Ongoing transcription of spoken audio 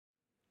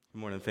Good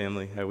morning,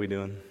 family. How are we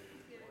doing?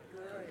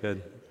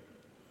 Good.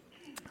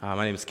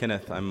 My name is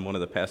Kenneth. I'm one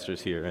of the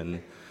pastors here,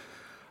 and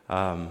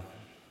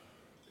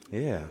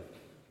yeah.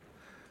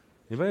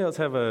 Anybody else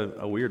have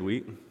a weird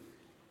week?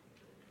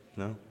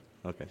 No?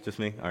 Okay, just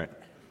me? All right,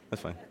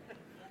 that's fine.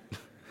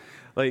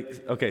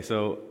 Okay,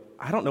 so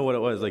I don't know what it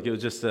was. It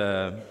was just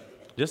a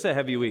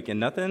heavy week,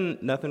 and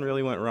nothing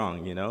really went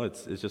wrong. You know,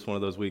 it's just one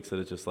of those weeks that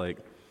it's just it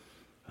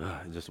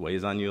just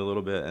weighs on you a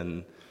little bit,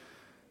 and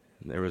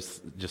there was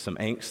just some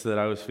angst that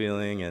I was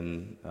feeling,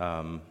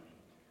 and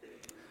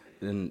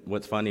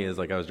what's funny is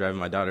I was driving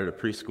my daughter to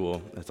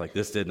preschool. It's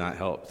this did not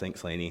help.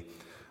 Thanks, Lainey.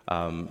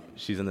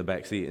 She's in the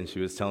back seat, and she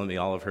was telling me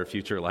all of her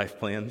future life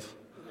plans.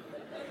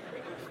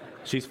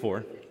 She's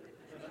 4.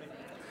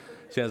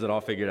 She has it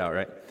all figured out,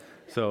 right?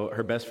 So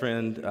her best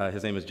friend,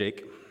 his name is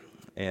Jake,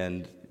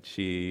 and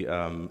she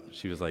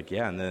was like,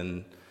 yeah, and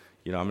then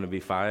I'm going to be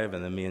 5,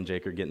 and then me and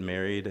Jake are getting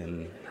married,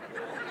 and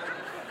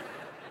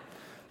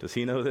does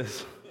he know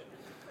this?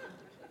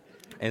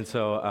 And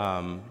so,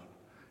 and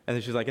then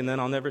she's like, and then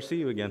I'll never see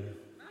you again.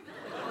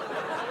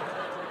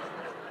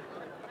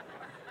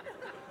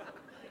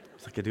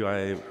 It's do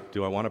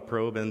I want to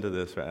probe into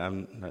this?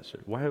 I'm not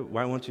sure.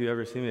 Why won't you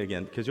ever see me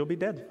again? Because you'll be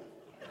dead.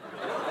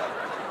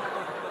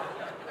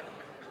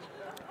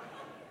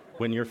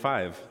 When you're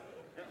 5.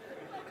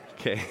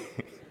 Okay.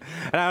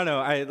 And I don't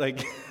know,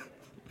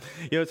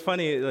 it's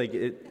funny,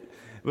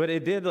 but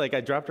it did,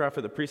 I dropped her off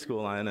at the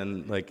preschool line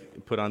and,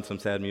 put on some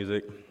sad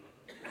music.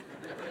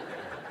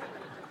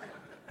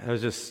 I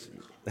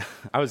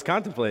was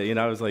contemplating,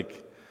 I was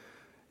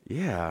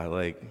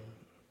yeah,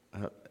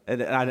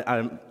 and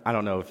I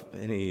don't know if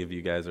any of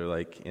you guys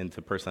are,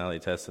 into personality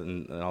tests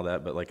and all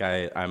that, but,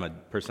 I'm a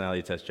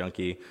personality test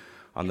junkie.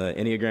 On the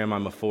Enneagram,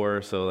 I'm a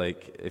 4, so,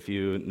 if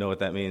you know what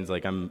that means,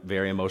 I'm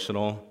very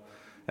emotional,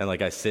 and,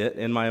 I sit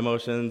in my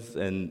emotions,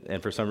 and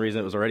for some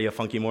reason it was already a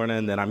funky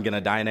morning, then I'm going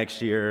to die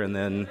next year, and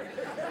then,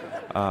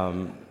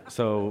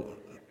 so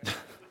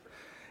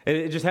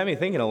it just had me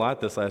thinking a lot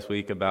this last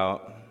week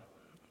about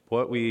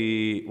what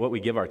we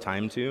give our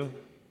time to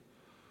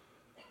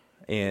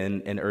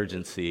and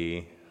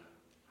urgency.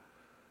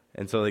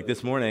 And so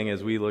this morning,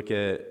 as we look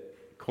at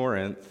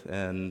Corinth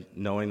and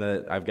knowing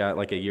that I've got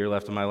a year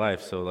left of my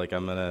life, so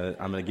I'm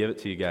gonna give it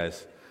to you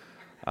guys.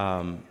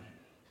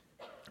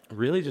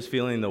 Really just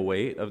feeling the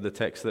weight of the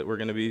text that we're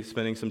going to be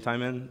spending some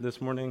time in this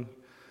morning.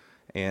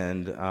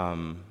 And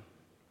I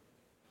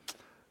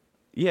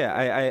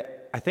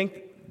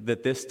think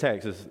that this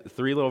text is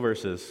 3 little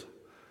verses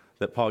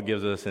that Paul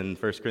gives us in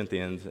 1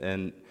 Corinthians,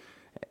 and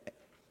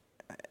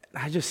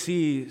I just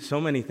see so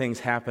many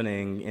things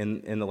happening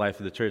in the life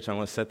of the church. I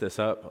want to set this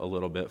up a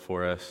little bit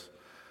for us.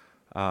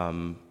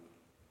 That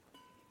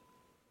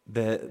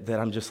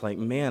I'm just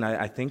man,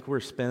 I think we're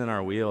spinning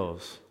our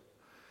wheels,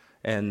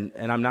 and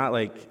I'm not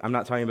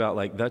talking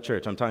about the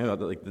church. I'm talking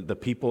about the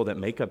people that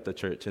make up the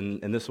church,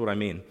 and this is what I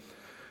mean.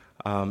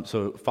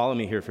 So follow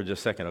me here for just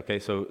a second, okay?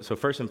 So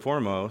first and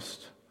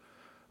foremost,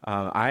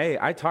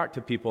 I talk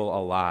to people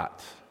a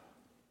lot.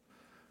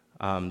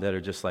 That are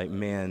just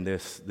man,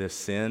 this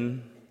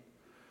sin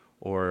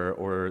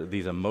or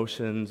these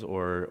emotions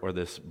or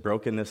this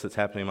brokenness that's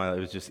happening in my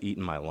life is just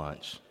eating my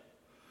lunch.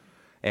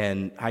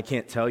 And I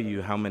can't tell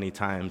you how many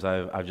times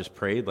I've just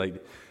prayed,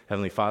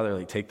 Heavenly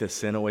Father, take this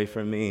sin away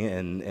from me,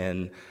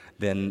 and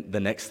then the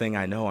next thing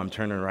I know, I'm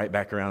turning right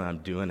back around and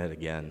I'm doing it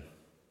again.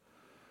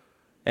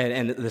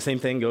 And the same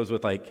thing goes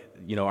with our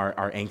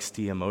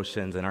angsty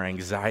emotions and our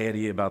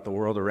anxiety about the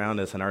world around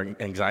us and our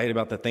anxiety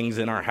about the things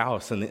in our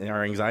house and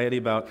our anxiety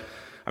about,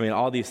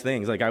 all these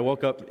things. I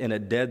woke up in a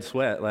dead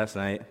sweat last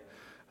night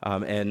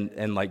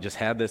and just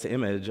had this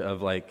image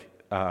of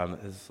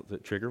is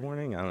it trigger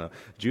warning? I don't know.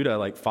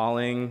 Judah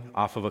falling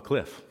off of a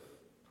cliff,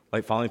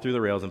 falling through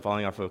the rails and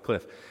falling off of a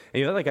cliff.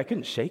 And I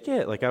couldn't shake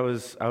it. I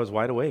was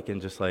wide awake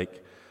and just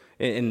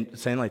and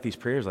saying these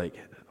prayers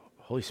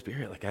Holy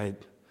Spirit,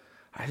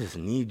 I just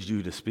need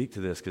you to speak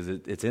to this because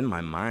it's in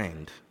my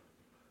mind,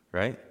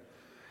 right?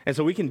 And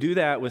so we can do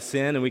that with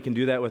sin, and we can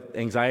do that with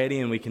anxiety,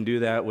 and we can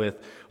do that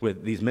with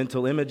these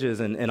mental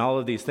images and all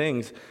of these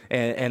things.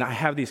 And I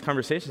have these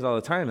conversations all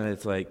the time, and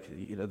it's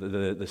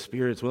the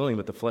spirit's willing,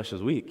 but the flesh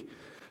is weak.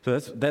 So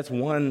that's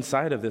one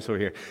side of this over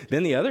here.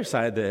 Then the other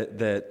side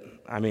that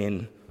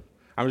I'm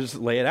just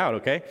lay it out,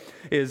 okay,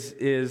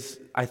 is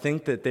I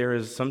think that there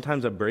is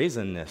sometimes a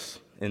brazenness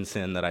in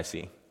sin that I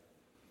see.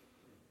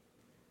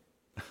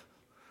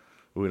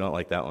 We don't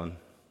like that one.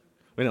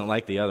 We don't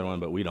like the other one,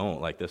 but we don't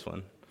like this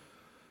one.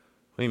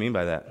 What do you mean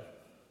by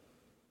that?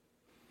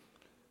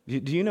 Do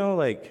you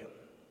know,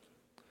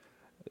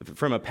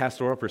 from a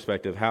pastoral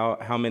perspective,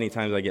 how many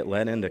times I get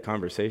led into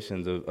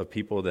conversations of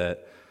people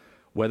that,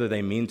 whether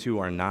they mean to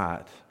or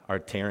not, are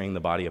tearing the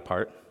body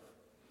apart?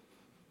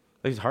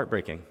 It's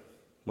heartbreaking.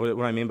 What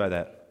do I mean by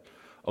that?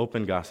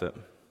 Open gossip,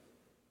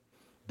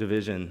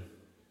 division,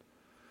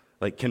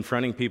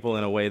 confronting people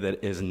in a way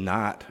that is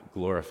not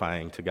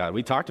glorifying to God.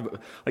 We talked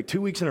about, 2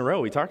 weeks in a row,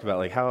 we talked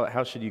about,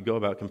 how should you go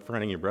about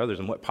confronting your brothers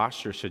and what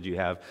posture should you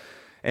have?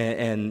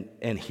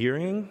 And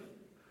hearing,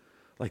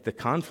 like the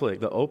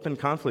conflict, the open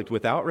conflict,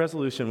 without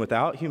resolution,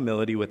 without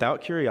humility,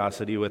 without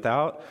curiosity,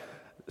 without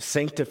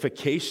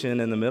sanctification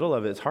in the middle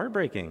of it, it's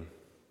heartbreaking.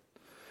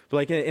 But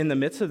like in the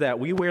midst of that,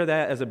 we wear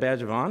that as a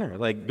badge of honor.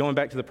 Like going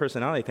back to the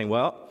personality thing,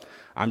 well,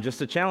 I'm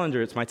just a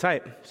challenger, it's my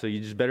type, so you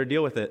just better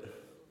deal with it.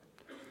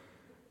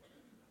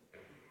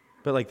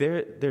 But like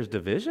there's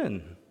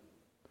division.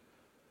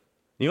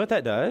 You know what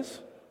that does?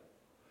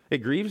 It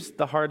grieves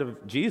the heart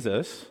of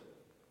Jesus.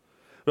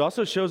 It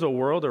also shows a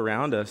world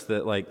around us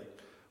that like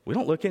we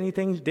don't look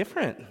anything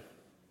different.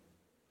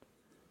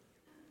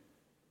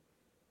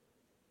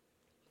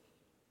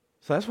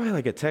 So that's why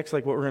like a text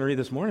like what we're going to read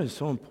this morning is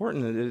so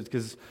important,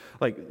 because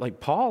like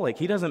Paul, like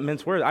he doesn't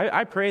mince words.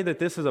 I pray that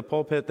this is a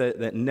pulpit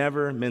that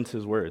never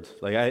minces words.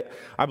 Like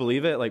I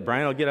believe it. Like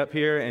Brian will get up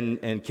here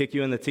and kick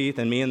you in the teeth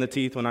and me in the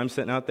teeth when I'm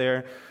sitting out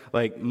there.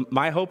 Like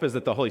my hope is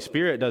that the Holy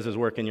Spirit does his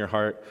work in your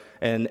heart.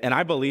 And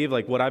I believe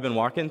like what I've been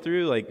walking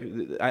through, like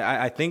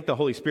I think the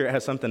Holy Spirit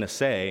has something to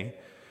say,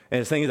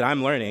 and it's things that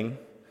I'm learning.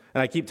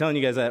 And I keep telling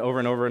you guys that over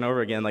and over and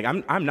over again. Like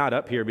I'm not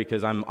up here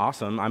because I'm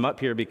awesome. I'm up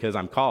here because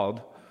I'm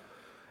called.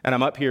 And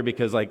I'm up here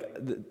because, like,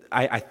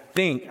 I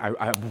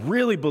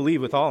really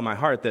believe with all of my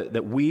heart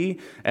that we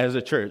as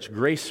a church,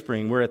 Grace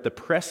Spring, we're at the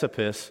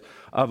precipice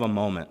of a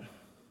moment.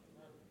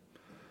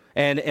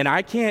 And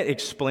I can't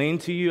explain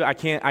to you, I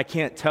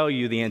can't tell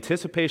you the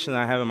anticipation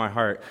that I have in my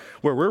heart,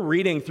 where we're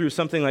reading through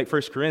something like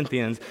 1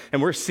 Corinthians,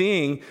 and we're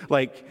seeing,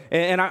 like,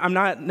 and I'm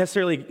not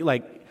necessarily,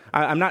 like,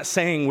 I'm not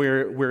saying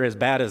we're as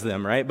bad as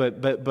them, right?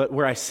 But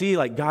where I see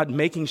like God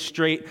making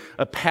straight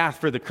a path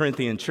for the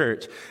Corinthian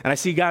church, and I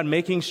see God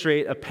making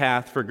straight a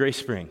path for Grace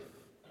Spring.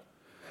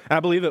 And I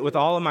believe it with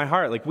all of my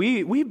heart. Like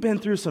we've been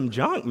through some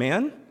junk,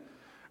 man,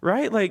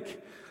 right?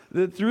 Like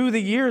through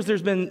the years,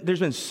 there's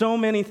been so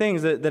many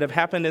things that have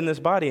happened in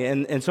this body,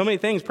 and so many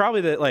things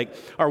probably that like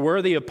are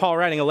worthy of Paul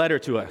writing a letter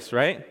to us,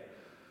 right?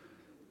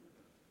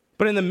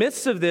 But in the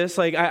midst of this,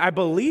 like I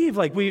believe,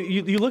 like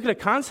you look at a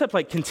concept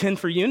like contend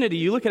for unity.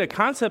 You look at a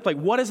concept like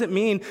what does it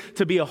mean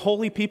to be a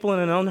holy people in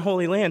an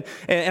unholy land?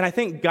 And I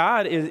think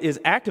God is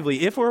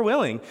actively, if we're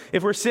willing,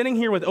 if we're sitting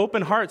here with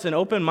open hearts and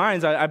open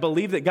minds, I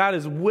believe that God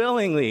is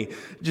willingly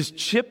just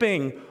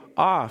chipping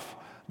off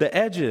the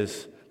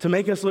edges to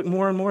make us look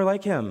more and more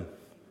like Him.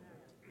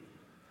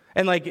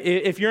 And like,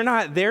 if you're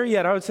not there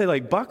yet, I would say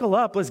like, buckle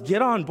up, let's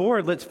get on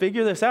board, let's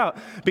figure this out,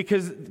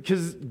 because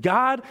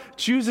God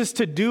chooses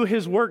to do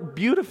His work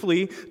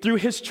beautifully through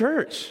His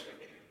church.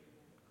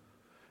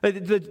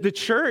 The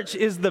church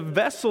is the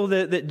vessel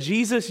that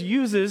Jesus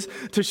uses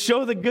to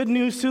show the good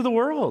news to the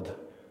world.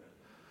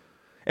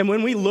 And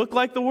when we look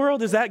like the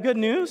world, is that good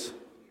news?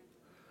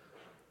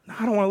 No,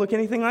 I don't want to look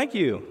anything like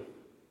you.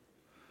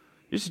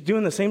 You're just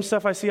doing the same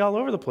stuff I see all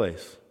over the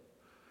place.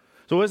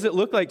 So what does it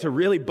look like to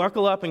really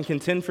buckle up and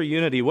contend for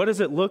unity? What does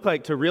it look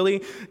like to really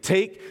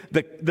take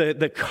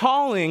the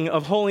calling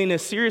of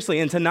holiness seriously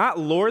and to not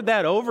lord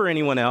that over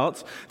anyone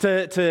else,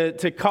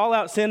 to call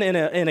out sin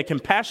in a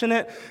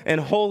compassionate and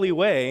holy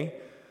way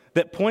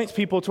that points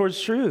people towards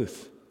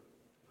truth?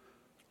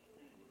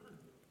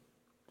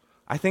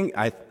 I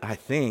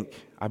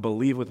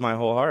believe with my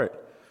whole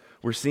heart,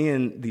 we're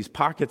seeing these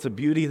pockets of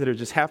beauty that are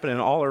just happening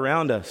all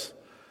around us.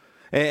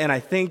 And I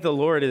think the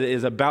Lord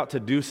is about to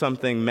do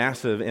something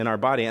massive in our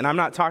body. And I'm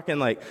not talking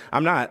like,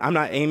 I'm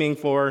not aiming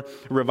for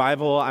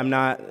revival. I'm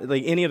not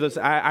like any of those.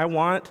 I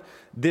want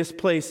this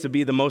place to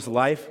be the most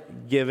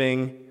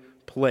life-giving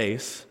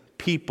place,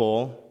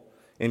 people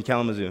in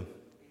Kalamazoo.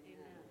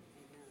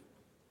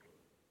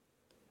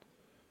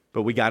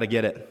 But we got to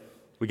get it.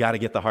 We got to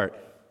get the heart.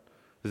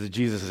 Because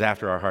Jesus is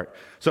after our heart.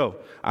 So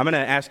I'm going to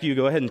ask you,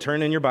 go ahead and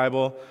turn in your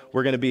Bible.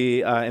 We're going to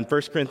be in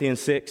 1 Corinthians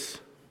 6,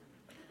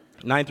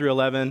 9 through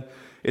 11.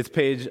 It's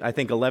page, I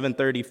think,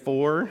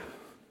 1134.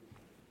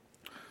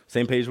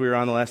 Same page we were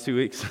on the last 2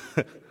 weeks.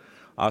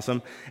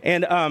 Awesome.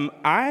 And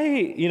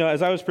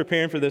as I was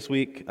preparing for this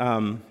week,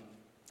 I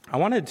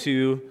wanted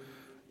to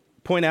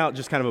point out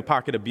just kind of a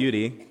pocket of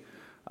beauty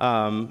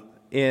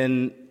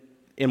in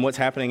what's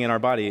happening in our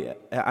body.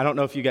 I don't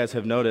know if you guys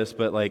have noticed,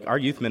 but like our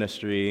youth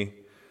ministry,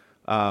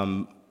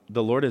 the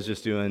Lord is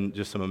just doing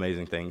just some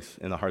amazing things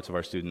in the hearts of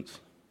our students.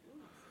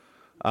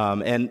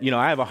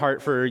 I have a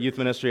heart for youth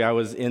ministry. I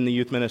was in the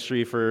youth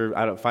ministry for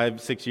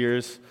 5-6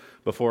 years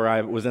before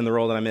I was in the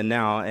role that I'm in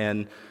now.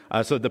 And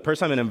so the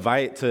person I'm going to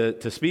invite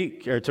to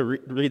speak or to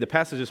read the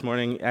passage this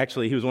morning,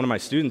 actually, he was one of my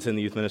students in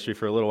the youth ministry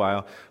for a little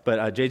while.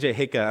 But JJ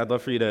Hika, I'd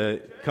love for you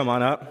to come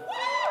on up.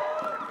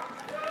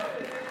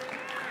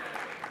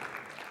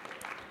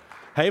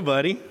 Hey,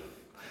 buddy.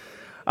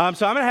 So I'm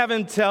going to have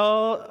him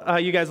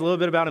tell you guys a little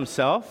bit about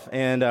himself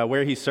and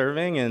where he's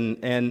serving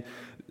and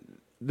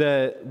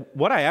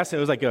what I asked him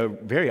was like a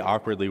very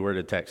awkwardly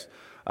worded text,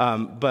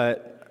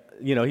 but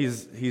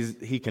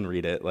he can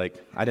read it.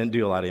 Like I didn't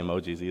do a lot of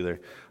emojis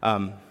either.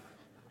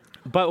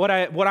 But what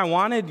I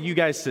wanted you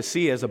guys to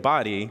see as a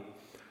body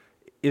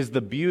is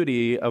the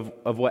beauty of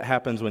what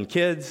happens when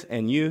kids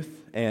and youth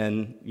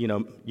and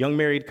young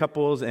married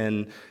couples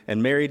and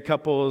married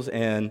couples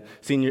and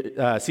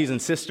senior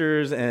seasoned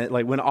sisters, and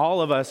like when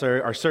all of us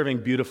are serving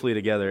beautifully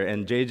together.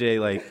 And JJ,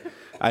 like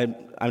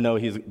I know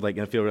he's like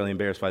gonna feel really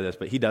embarrassed by this,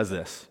 but he does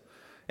this,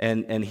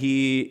 and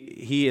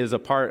he is a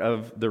part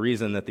of the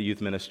reason that the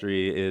youth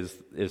ministry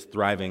is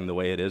thriving the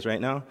way it is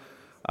right now,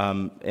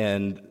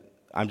 and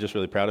I'm just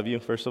really proud of you,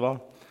 first of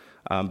all.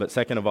 But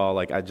second of all,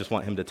 like I just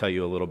want him to tell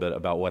you a little bit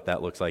about what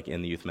that looks like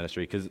in the youth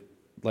ministry, because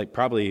like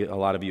probably a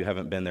lot of you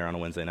haven't been there on a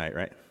Wednesday night,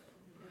 right?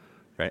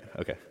 Right?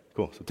 Okay,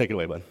 cool. So take it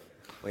away, bud.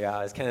 Well, yeah,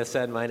 as Kenneth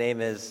said, my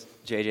name is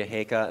JJ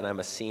Haka, and I'm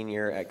a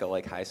senior at Go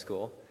Lake High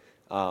School.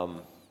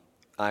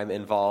 I'm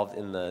involved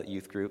in the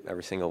youth group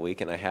every single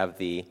week, and I have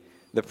the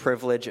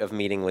privilege of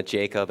meeting with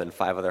Jacob and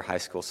 5 other high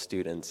school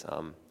students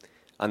on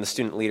the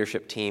student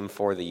leadership team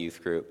for the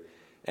youth group.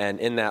 And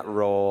in that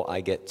role,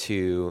 I get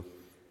to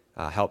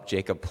help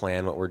Jacob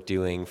plan what we're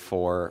doing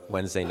for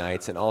Wednesday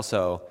nights, and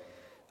also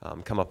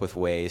come up with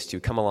ways to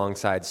come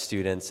alongside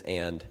students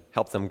and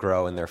help them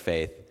grow in their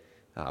faith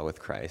with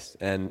Christ.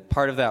 And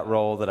part of that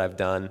role that I've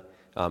done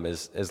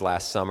is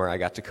last summer I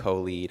got to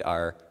co-lead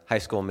our high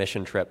school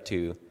mission trip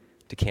to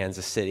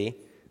Kansas City,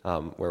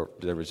 where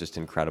there was just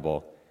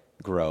incredible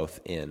growth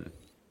in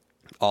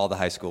all the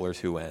high schoolers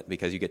who went,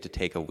 because you get to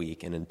take a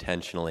week and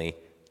intentionally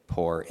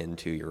pour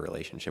into your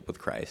relationship with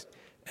Christ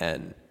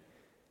and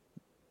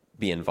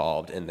be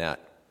involved in that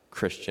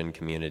Christian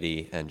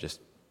community, and just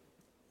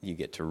you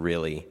get to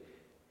really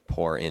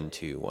pour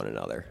into one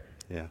another.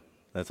 Yeah,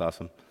 that's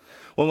awesome.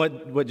 Well,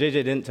 what JJ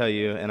didn't tell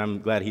you, and I'm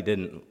glad he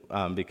didn't,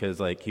 because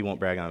like he won't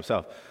brag on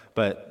himself,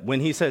 but when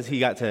he says he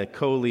got to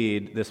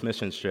co-lead this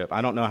mission trip,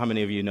 I don't know how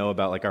many of you know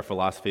about like our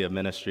philosophy of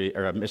ministry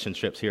or mission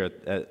trips here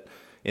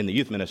in the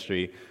youth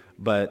ministry,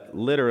 but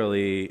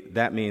literally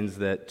that means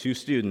that 2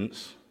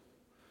 students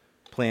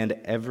planned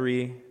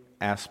every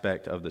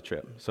aspect of the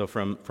trip. So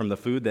from the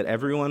food that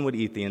everyone would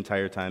eat the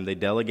entire time, they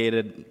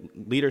delegated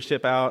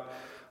leadership out,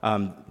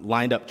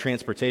 lined up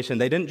transportation.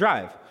 They didn't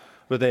drive,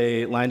 but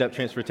they lined up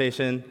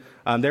transportation.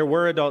 There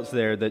were adults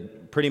there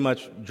that pretty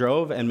much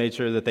drove and made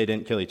sure that they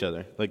didn't kill each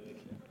other. Like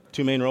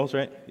 2 main roles,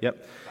 right?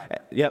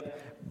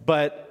 Yep.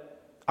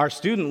 But our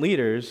student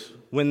leaders,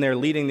 when they're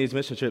leading these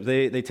mission trips,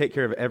 they take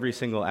care of every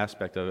single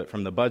aspect of it,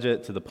 from the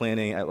budget to the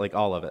planning, like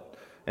all of it.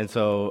 And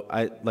so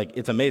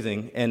it's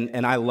amazing,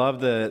 and I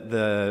love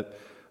the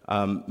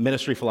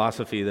ministry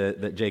philosophy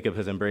that Jacob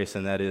has embraced,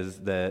 and that is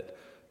that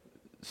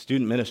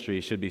student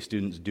ministry should be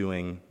students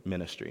doing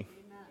ministry.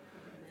 Amen.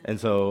 And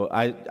so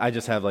I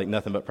just have like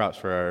nothing but props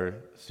for our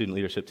student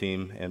leadership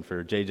team and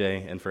for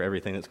JJ and for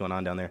everything that's going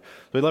on down there.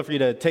 So we'd love for you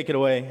to take it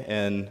away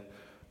and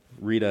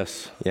read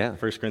us 1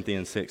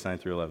 Corinthians 6, 9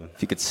 through 11.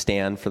 If you could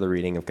stand for the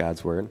reading of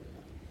God's word.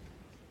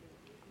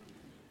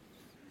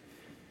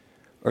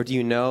 Or do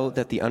you know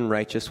that the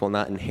unrighteous will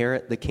not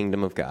inherit the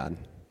kingdom of God?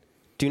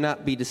 Do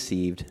not be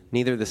deceived.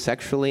 Neither the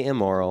sexually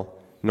immoral,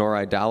 nor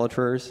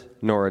idolaters,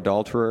 nor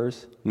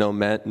adulterers, nor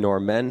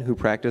men who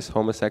practice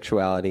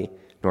homosexuality,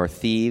 nor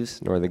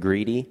thieves, nor the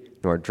greedy,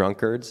 nor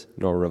drunkards,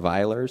 nor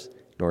revilers,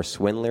 nor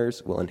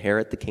swindlers will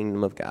inherit the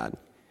kingdom of God.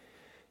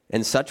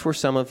 And such were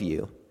some of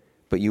you,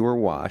 but you were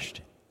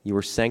washed, you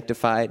were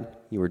sanctified,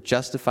 you were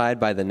justified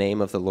by the name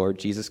of the Lord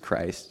Jesus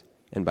Christ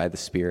and by the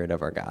Spirit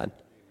of our God.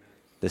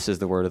 This is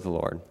the word of the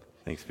Lord.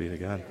 Thanks be to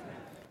God.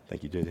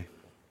 Thank you, JJ.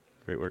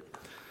 Great work.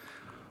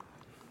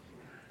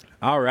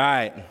 All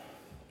right.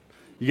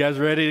 You guys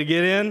ready to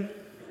get in?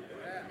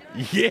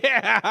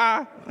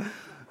 Yeah.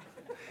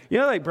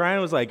 Like Brian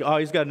was like, oh,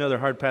 he's got another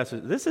hard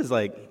passage. This is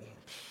like,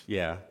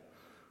 yeah,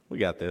 we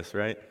got this,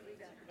 right?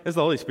 It's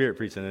the Holy Spirit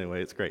preaching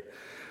anyway. It's great.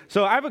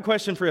 So I have a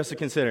question for us to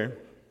consider,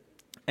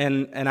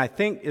 and I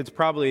think it's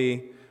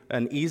probably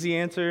an easy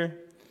answer.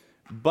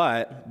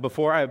 But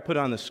before I put it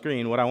on the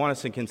screen, what I want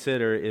us to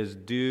consider is,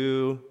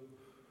 do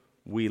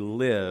we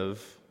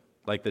live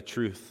like the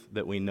truth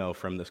that we know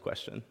from this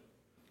question?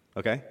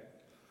 Okay?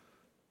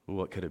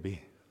 What could it be?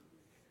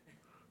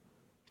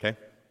 Okay?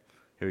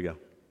 Here we go.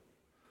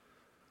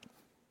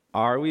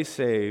 Are we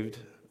saved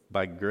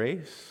by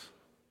grace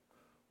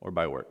or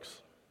by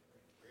works?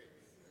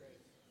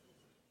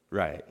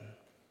 Right.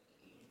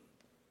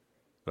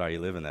 But are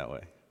you living that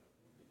way?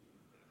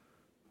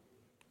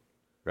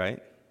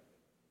 Right?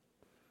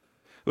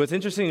 What's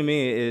interesting to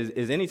me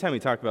is anytime we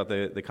talk about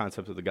the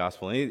concept of the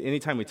gospel,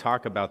 anytime we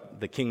talk about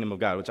the kingdom of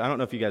God, which I don't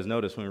know if you guys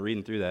noticed when we were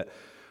reading through that,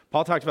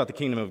 Paul talked about the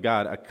kingdom of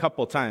God a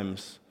couple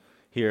times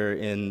here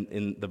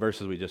in the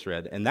verses we just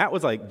read. And that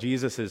was like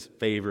Jesus'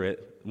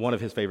 one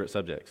of his favorite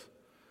subjects.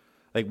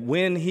 Like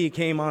when he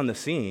came on the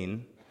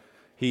scene,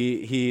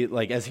 he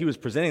like as he was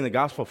presenting the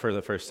gospel for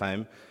the first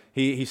time,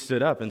 he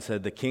stood up and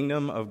said, the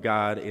kingdom of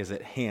God is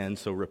at hand,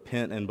 so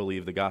repent and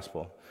believe the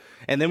gospel.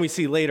 And then we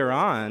see later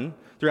on,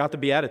 throughout the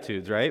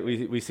Beatitudes, right?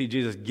 We see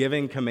Jesus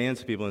giving commands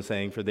to people and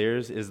saying, for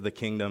theirs is the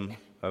kingdom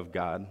of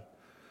God.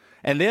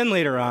 And then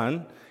later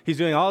on, he's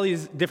doing all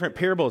these different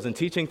parables and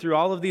teaching through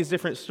all of these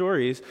different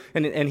stories.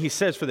 And he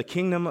says, for the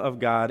kingdom of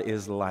God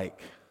is like.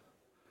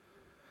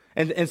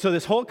 And so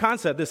this whole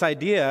concept, this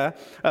idea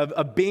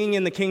of being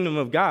in the kingdom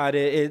of God,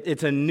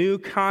 it's a new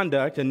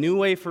conduct, a new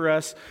way for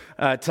us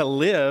to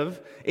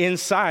live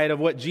inside of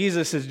what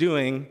Jesus is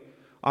doing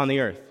on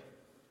the earth.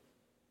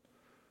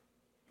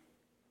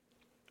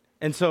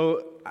 And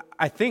so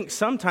I think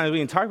sometimes we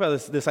can talk about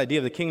this idea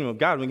of the kingdom of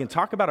God. We can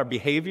talk about our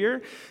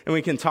behavior, and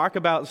we can talk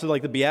about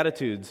like the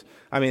Beatitudes.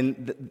 I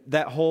mean,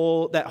 that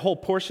whole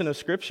portion of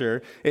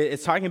Scripture,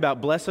 it's talking about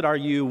blessed are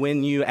you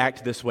when you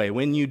act this way,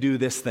 when you do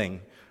this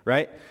thing.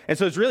 Right? And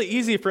so it's really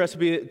easy for us to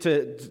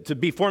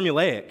be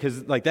formulaic,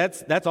 because like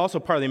that's also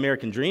part of the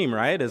American dream,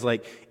 right? Is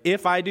like,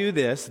 if I do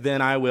this,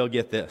 then I will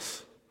get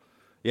this.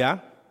 Yeah?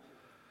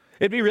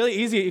 It'd be really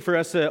easy for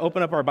us to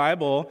open up our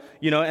Bible,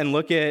 and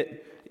look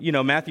at,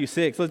 Matthew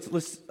 6.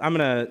 I'm going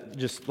to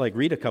just like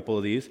read a couple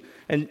of these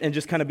and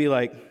just kind of be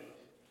like,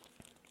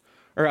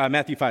 or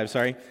Matthew 5,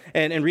 sorry,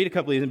 and read a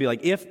couple of these and be like,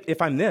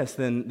 if I'm this,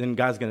 then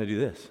God's going to do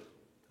this.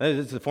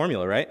 It's the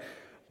formula, right?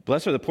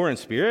 Blessed are the poor in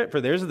spirit,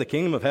 for theirs is the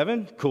kingdom of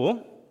heaven.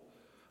 Cool.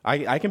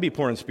 I can be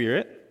poor in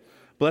spirit.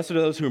 Blessed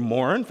are those who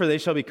mourn, for they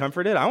shall be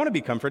comforted. I want to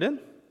be comforted.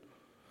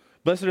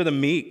 Blessed are the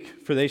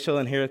meek, for they shall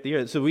inherit the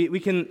earth. So we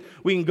can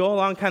go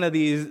along kind of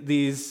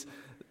these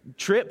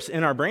trips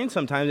in our brain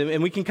sometimes,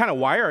 and we can kind of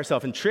wire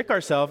ourselves and trick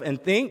ourselves and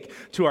think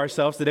to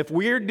ourselves that if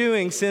we're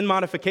doing sin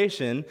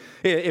modification,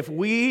 if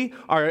we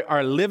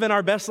are living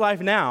our best life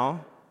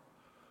now,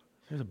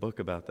 there's a book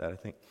about that, I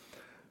think.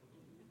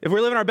 If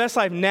we're living our best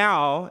life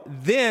now,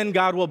 then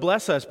God will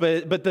bless us.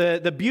 But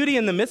the beauty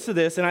in the midst of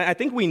this, and I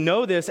think we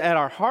know this at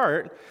our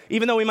heart,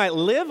 even though we might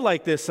live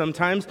like this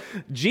sometimes,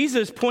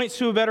 Jesus points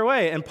to a better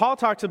way. And Paul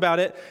talks about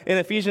it in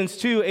Ephesians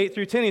 2, 8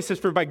 through 10. He says,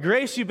 for by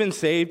grace you've been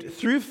saved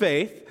through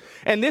faith,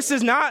 and this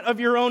is not of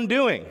your own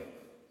doing.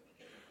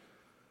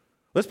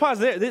 Let's pause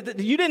there.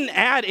 You didn't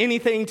add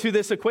anything to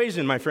this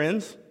equation, my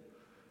friends.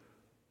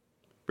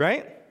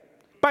 Right?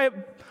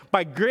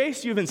 By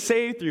grace, you've been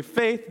saved through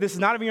faith. This is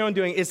not of your own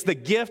doing. It's the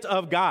gift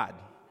of God.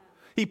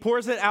 He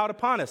pours it out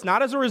upon us,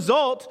 not as a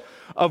result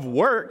of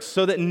works,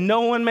 so that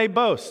no one may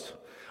boast.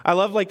 I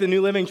love like the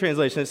New Living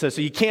Translation. It says,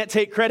 so you can't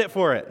take credit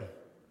for it.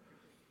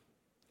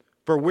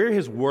 For we're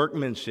his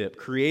workmanship,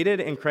 created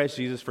in Christ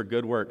Jesus for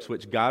good works,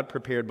 which God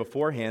prepared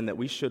beforehand that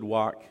we should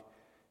walk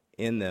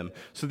in them.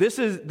 So this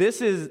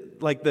is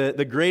like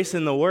the grace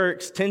and the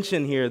works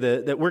tension here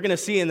that we're going to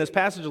see in this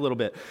passage a little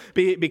bit.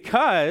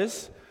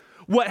 Because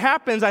what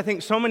happens, I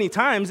think, so many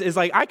times is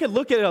like I could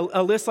look at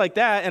a list like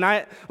that, and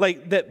I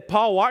like that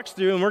Paul walks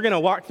through, and we're going to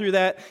walk through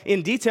that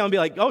in detail and be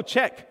like, oh,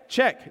 check.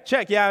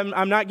 Yeah,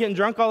 I'm not getting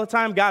drunk all the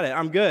time. Got it.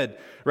 I'm good,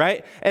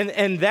 right?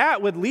 And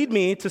that would lead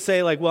me to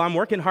say like, well, I'm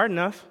working hard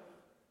enough.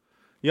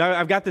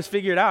 I've got this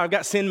figured out. I've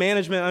got sin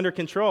management under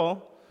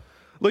control.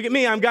 Look at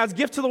me. I'm God's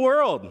gift to the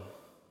world.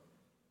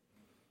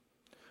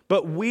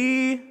 But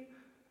we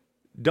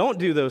don't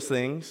do those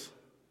things.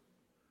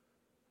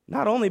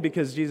 Not only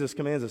because Jesus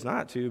commands us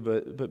not to,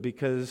 but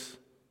because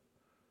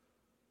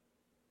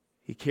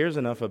he cares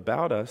enough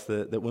about us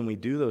that when we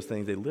do those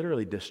things, they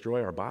literally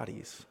destroy our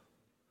bodies.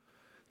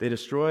 They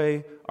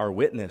destroy our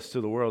witness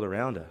to the world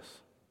around us.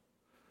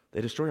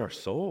 They destroy our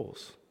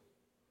souls.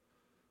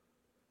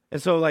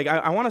 And so, like,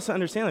 I want us to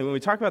understand, like, when we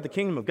talk about the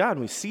kingdom of God,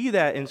 and we see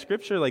that in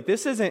Scripture, like,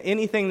 this isn't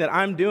anything that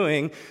I'm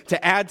doing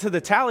to add to the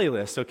tally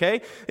list,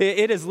 okay?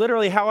 It is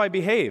literally how I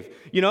behave.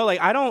 Like,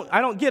 I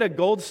don't get a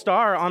gold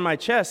star on my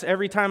chest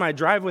every time I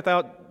drive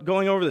without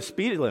going over the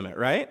speed limit,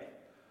 right?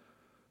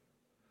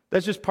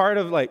 That's just part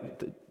of,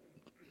 like,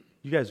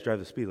 you guys drive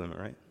the speed limit,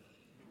 right?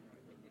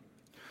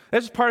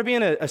 That's just part of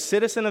being a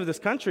citizen of this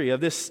country, of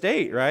this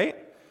state, right?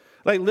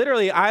 Like,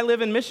 literally, I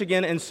live in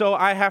Michigan, and so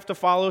I have to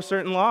follow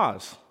certain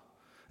laws.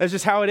 That's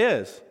just how it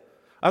is.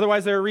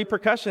 Otherwise, there are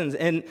repercussions.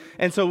 And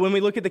so when we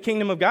look at the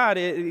kingdom of God,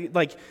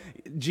 like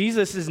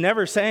Jesus is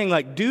never saying,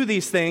 like, do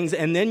these things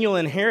and then you'll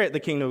inherit the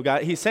kingdom of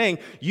God. He's saying,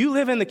 you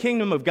live in the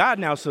kingdom of God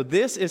now, so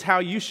this is how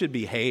you should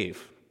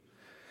behave.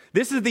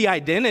 This is the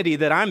identity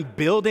that I'm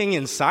building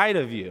inside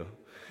of you.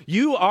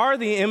 You are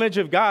the image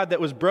of God that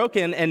was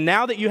broken, and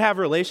now that you have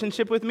a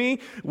relationship with me,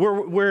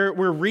 we're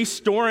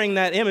restoring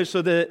that image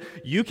so that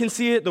you can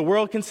see it, the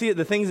world can see it,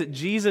 the things that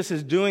Jesus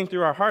is doing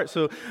through our hearts.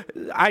 So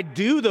I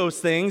do those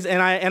things,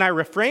 and I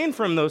refrain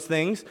from those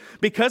things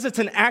because it's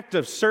an act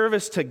of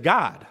service to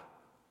God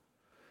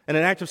and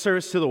an act of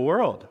service to the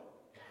world.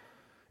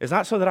 It's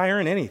not so that I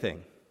earn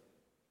anything.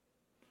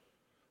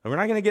 And we're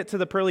not going to get to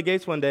the pearly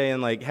gates one day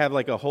and like have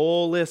like a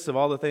whole list of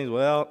all the things.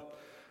 Well,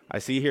 I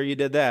see here you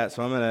did that,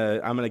 so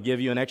I'm gonna give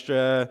you an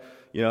extra,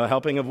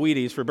 helping of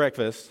Wheaties for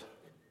breakfast.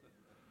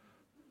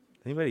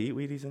 Anybody eat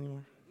Wheaties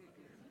anymore?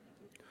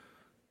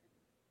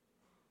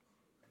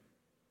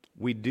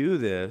 We do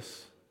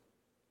this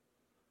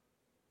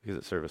because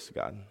it's service to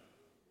God.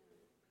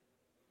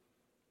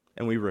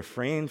 And we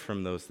refrain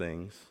from those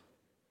things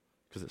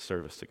because it's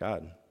service to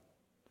God.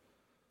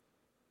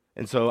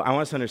 And so I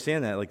want us to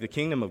understand that, like, the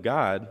kingdom of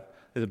God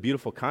is a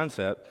beautiful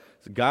concept.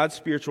 It's God's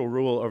spiritual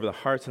rule over the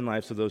hearts and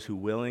lives of those who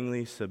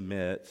willingly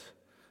submit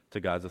to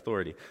God's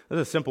authority.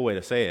 That's a simple way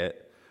to say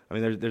it. I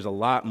mean, there's a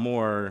lot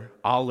more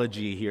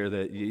ology here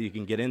that you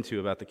can get into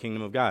about the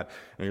kingdom of God.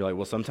 And you're like,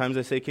 well, sometimes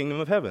I say kingdom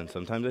of heaven.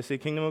 Sometimes I say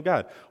kingdom of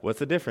God. What's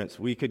the difference?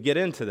 We could get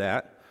into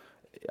that.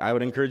 I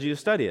would encourage you to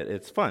study it.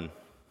 It's fun.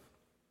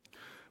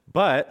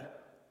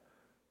 But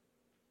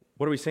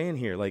what are we saying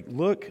here? Like,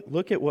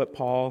 look at what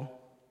Paul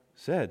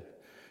said.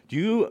 Do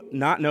you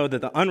not know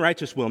that the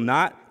unrighteous will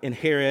not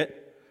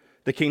inherit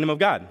the kingdom of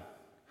God?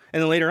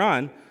 And then later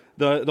on,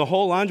 the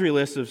whole laundry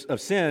list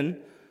of sin,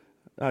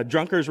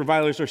 drunkards,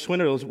 revilers, or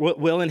swindlers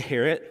will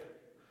inherit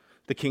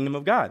the kingdom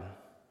of God.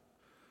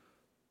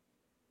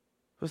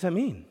 What does that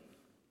mean?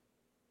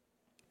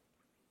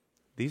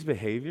 These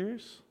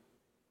behaviors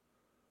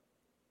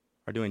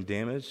are doing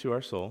damage to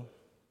our soul,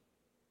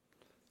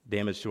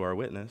 damage to our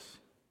witness.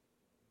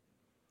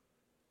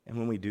 And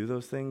when we do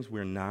those things,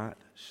 we're not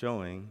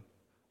showing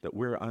that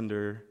we're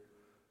under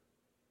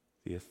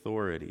the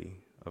authority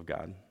of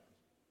God.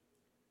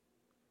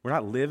 We're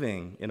not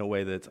living in a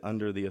way that's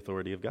under the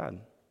authority of God.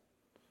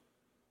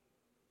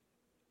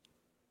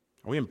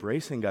 Are we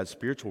embracing God's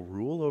spiritual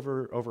rule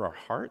over our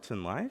hearts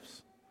and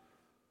lives?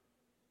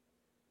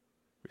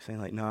 We're saying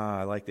like, nah,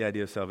 I like the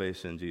idea of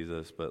salvation,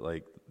 Jesus, but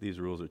like these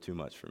rules are too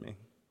much for me.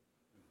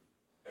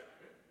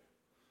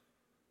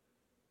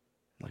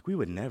 Like we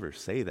would never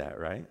say that,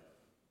 right?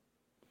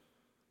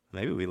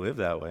 Maybe we live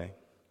that way.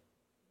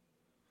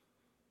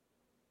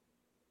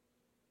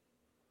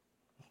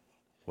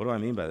 What do I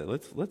mean by that?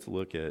 Let's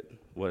look at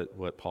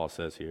what Paul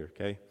says here,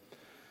 okay?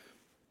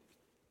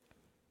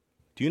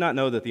 Do you not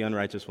know that the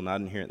unrighteous will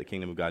not inherit the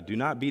kingdom of God? Do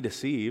not be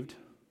deceived.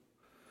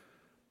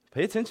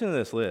 Pay attention to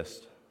this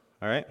list,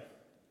 all right?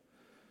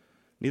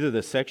 Neither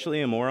the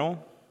sexually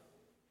immoral,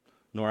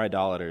 nor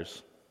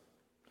idolaters,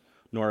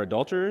 nor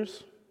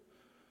adulterers,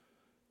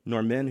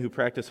 nor men who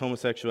practice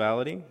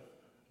homosexuality,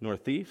 nor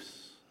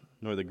thieves,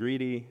 nor the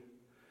greedy,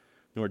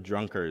 nor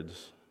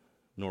drunkards,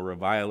 nor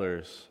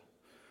revilers,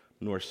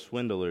 nor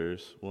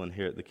swindlers will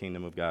inherit the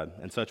kingdom of God.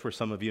 And such were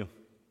some of you.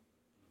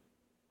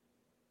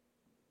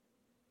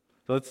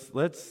 So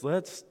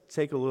let's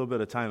take a little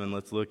bit of time and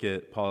let's look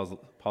at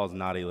Paul's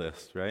naughty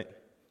list, right?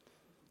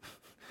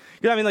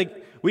 I mean,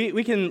 like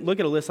we can look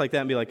at a list like that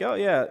and be like, oh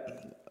yeah,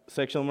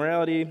 sexual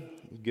immorality,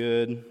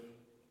 good.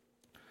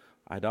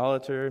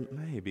 Idolater,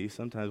 maybe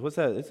sometimes. What's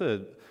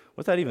that?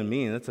 What's that even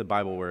mean? That's a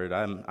Bible word.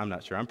 I'm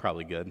not sure. I'm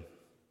probably good,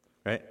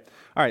 right?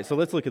 All right, so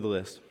let's look at the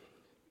list.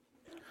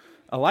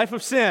 A life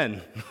of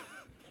sin.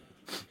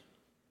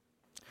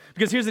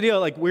 Because here's the deal,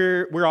 like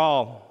we're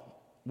all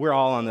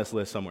on this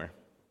list somewhere.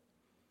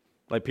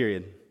 Like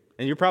period.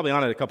 And you're probably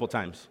on it a couple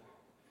times.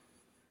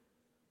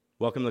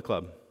 Welcome to the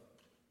club.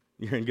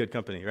 You're in good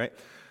company, right?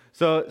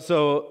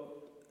 So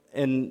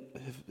and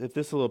if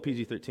this is a little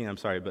PG-13, I'm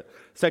sorry, but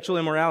sexual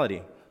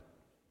immorality.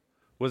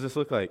 What does this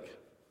look like?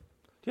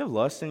 Do you have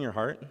lust in your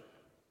heart? Do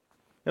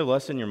you have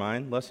lust in your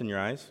mind? Lust in your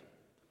eyes?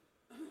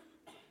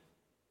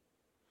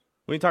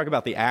 We talk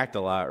about the act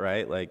a lot,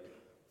 right? Like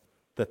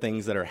the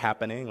things that are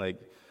happening, like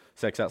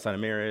sex outside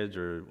of marriage,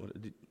 or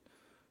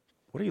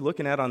what are you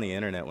looking at on the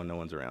internet when no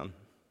one's around?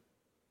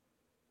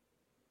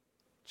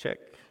 Check.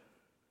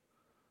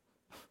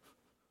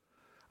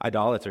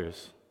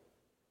 Idolaters.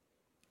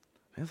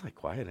 Man, it's like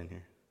quiet in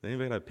here.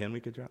 Anybody got a pen we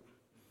could drop?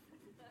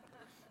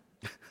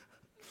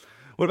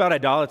 What about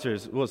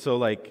idolaters? Well, so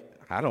like,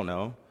 I don't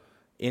know,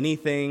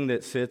 anything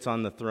that sits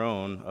on the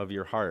throne of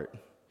your heart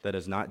that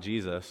is not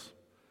Jesus,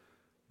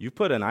 you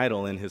put an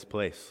idol in his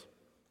place.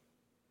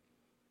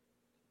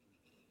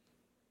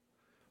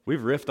 We've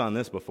riffed on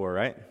this before,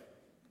 right?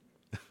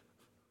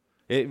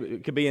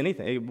 It could be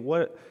anything.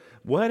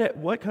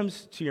 What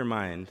comes to your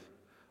mind,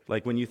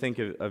 like when you think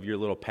of your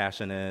little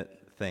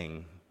passionate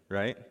thing,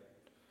 right?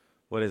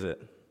 What is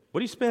it?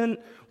 What do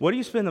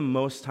you spend the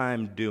most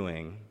time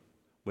doing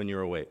when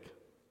you're awake?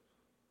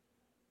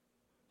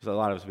 So a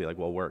lot of us would be like,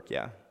 well, work,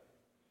 yeah.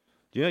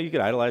 Do you know you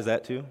could idolize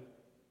that too? You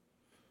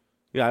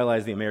could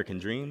idolize the American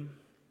dream.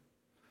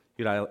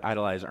 You could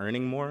idolize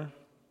earning more.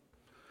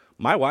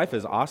 My wife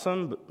is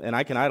awesome, and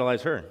I can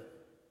idolize her.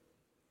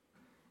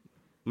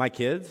 My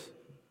kids,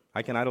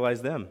 I can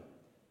idolize them.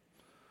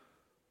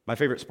 My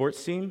favorite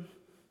sports team,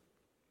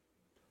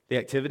 the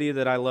activity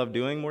that I love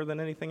doing more than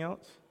anything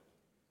else.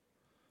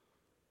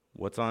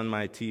 What's on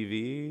my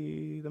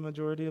TV the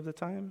majority of the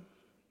time?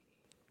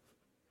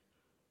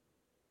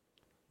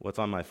 What's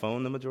on my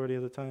phone the majority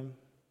of the time?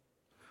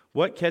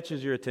 What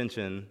catches your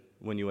attention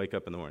when you wake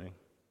up in the morning?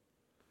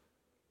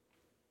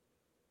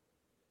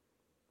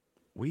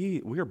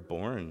 We are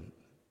born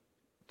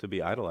to be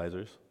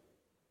idolizers.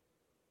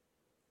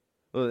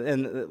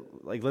 And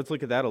like let's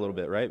look at that a little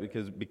bit, right?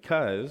 Because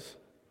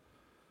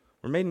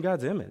we're made in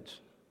God's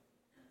image.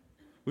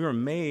 We were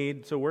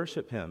made to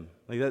worship him.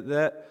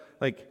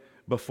 Like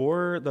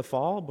before the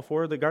fall,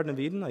 before the Garden of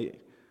Eden,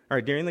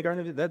 or during the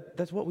Garden of Eden,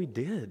 that's what we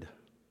did.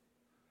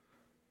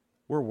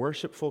 We're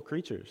worshipful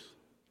creatures.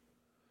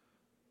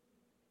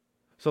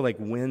 So like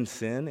when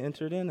sin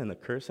entered in and the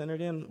curse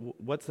entered in,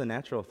 what's the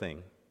natural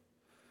thing?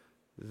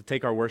 To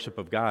take our worship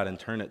of God and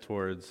turn it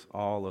towards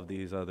all of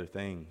these other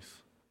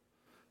things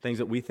things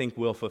that we think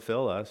will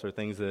fulfill us, or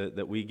things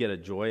that we get a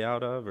joy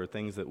out of, or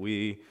things that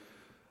we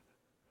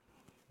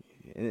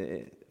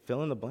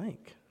fill in the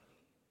blank.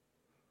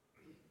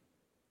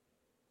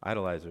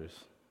 Idolizers,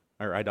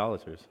 or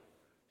idolaters.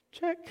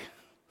 Check.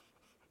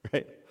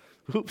 Right?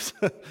 Oops.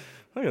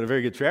 I got a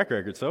very good track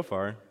record so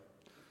far.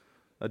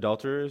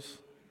 Adulterers.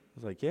 I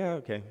was like, yeah,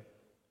 okay.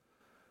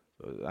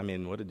 I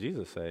mean, what did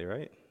Jesus say,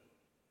 right?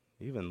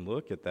 Even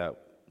look at that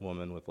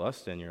woman with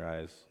lust in your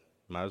eyes.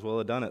 Might as well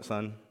have done it,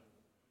 son.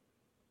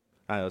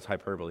 I know it's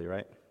hyperbole,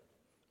 right?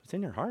 It's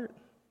in your heart.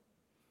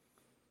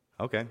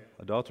 Okay,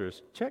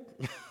 adulterers, check.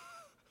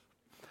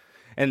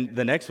 And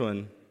the next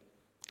one,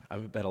 I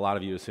bet a lot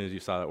of you, as soon as you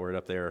saw that word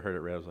up there or heard it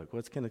read, I was like,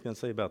 what's Kenneth going to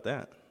say about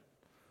that?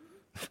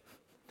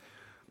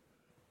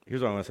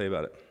 Here's what I want to say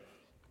about it.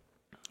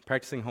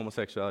 Practicing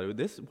homosexuality.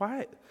 This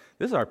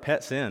is our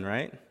pet sin,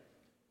 right?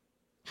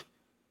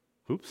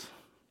 Oops.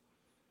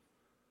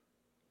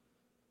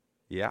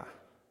 Yeah.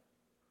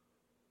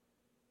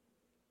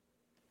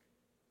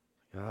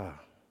 Well,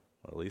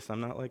 at least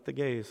I'm not like the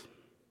gays.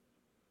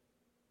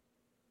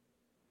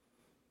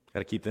 Got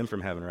to keep them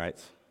from having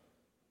rights.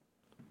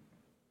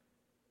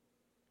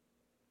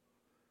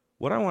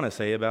 What I want to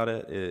say about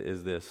it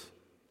is this.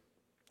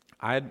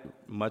 I'd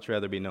much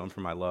rather be known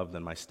for my love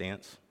than my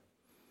stance.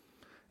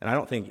 And I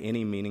don't think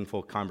any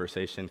meaningful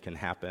conversation can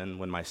happen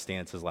when my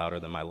stance is louder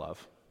than my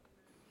love.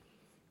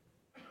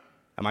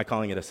 Am I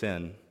calling it a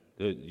sin?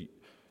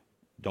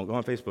 Don't go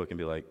on Facebook and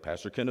be like,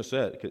 Pastor Kenneth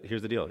said.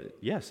 Here's the deal.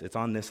 Yes, it's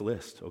on this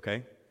list,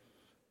 okay?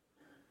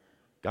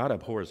 God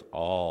abhors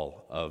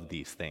all of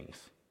these things.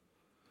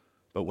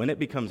 But when it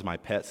becomes my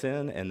pet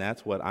sin, and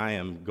that's what I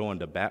am going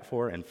to bat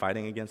for and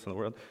fighting against in the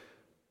world,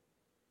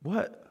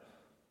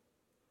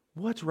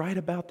 what's right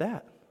about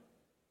that?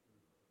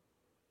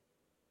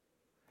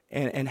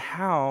 And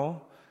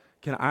how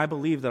can I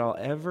believe that I'll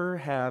ever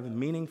have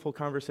meaningful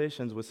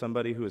conversations with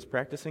somebody who is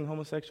practicing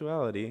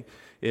homosexuality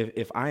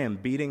if I am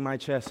beating my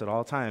chest at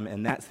all time,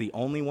 and that's the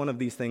only one of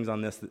these things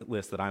on this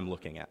list that I'm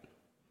looking at?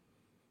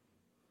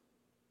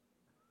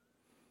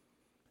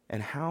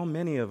 And how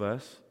many of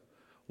us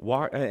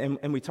walk,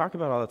 and we talk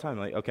about it all the time,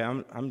 like, okay,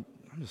 I'm going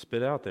to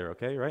spit it out there,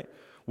 okay, right?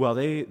 Well,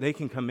 they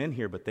can come in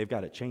here, but they've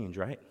got to change,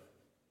 right?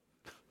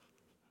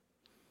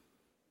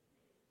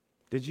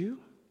 Did you?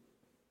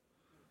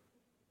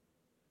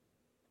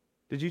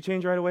 Did you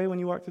change right away when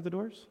you walked through the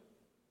doors?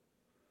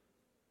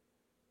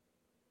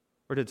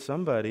 Or did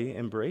somebody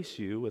embrace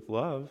you with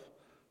love?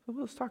 Well,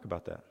 let's talk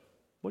about that.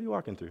 What are you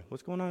walking through?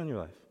 What's going on in your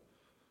life?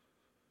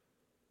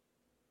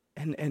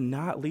 And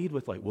not lead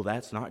with like, well,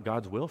 that's not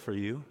God's will for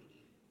you.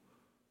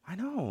 I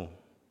know.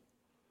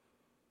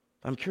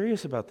 I'm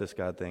curious about this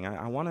God thing.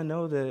 I want to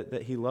know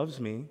that He loves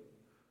me.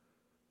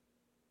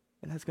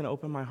 And that's going to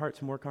open my heart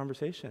to more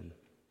conversation,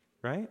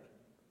 right?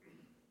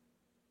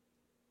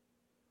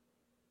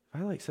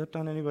 Have I stepped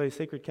on anybody's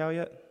sacred cow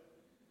yet?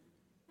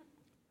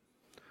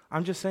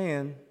 I'm just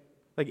saying,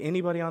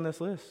 anybody on this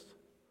list,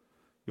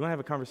 you want to have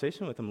a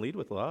conversation with them, lead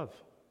with love.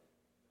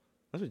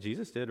 That's what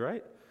Jesus did,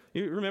 right?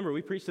 You remember,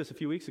 we preached this a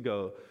few weeks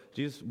ago.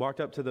 Jesus walked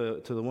up to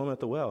the woman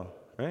at the well,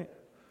 right?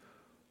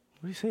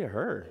 What do you say to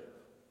her?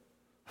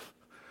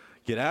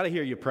 Get out of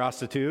here, you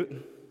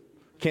prostitute.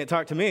 Can't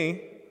talk to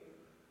me.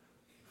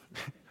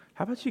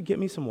 How about you get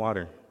me some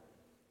water?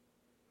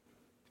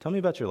 Tell me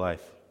about your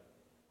life.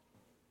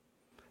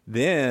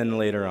 Then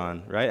later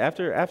on, right,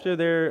 after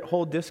their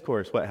whole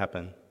discourse, what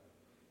happened?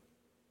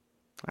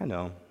 I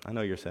know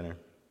you're a sinner.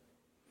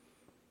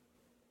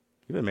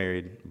 You've been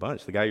married a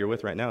bunch. The guy you're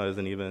with right now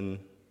isn't even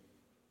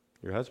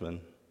your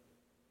husband.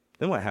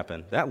 Then what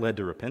happened? That led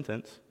to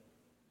repentance.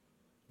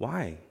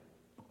 Why?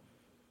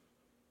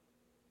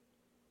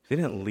 He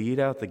didn't lead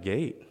out the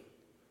gate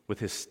with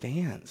his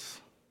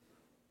stance.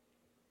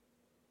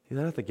 He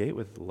led out the gate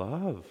with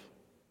love.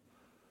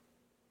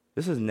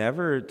 This is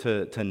never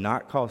to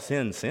not call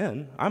sin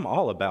sin. I'm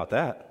all about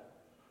that.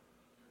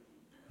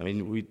 I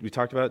mean, we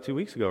talked about it 2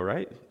 weeks ago,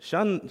 right?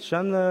 Shun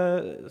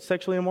the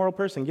sexually immoral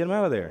person. Get him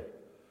out of there.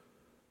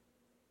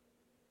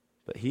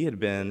 But he had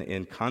been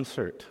in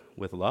concert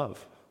with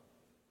love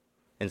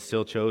and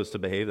still chose to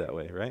behave that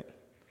way, right?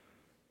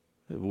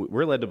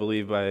 We're led to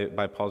believe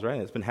by Paul's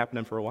writing it's been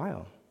happening for a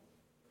while.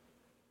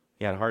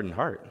 He had a hardened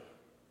heart.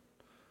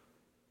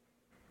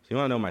 So you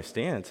want to know my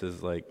stance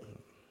is I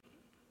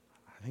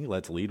think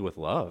let's lead with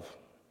love.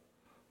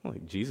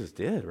 Like Jesus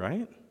did,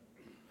 right?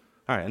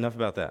 All right, enough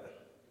about that.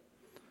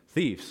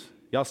 Thieves.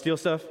 Y'all steal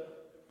stuff?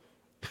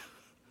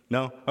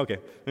 No? Okay,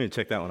 let me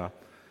check that one off.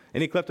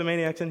 Any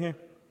kleptomaniacs in here?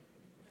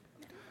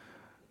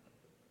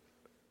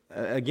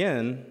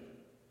 Again,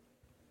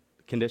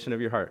 condition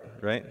of your heart,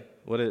 right?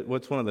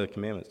 What's one of the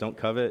commandments? Don't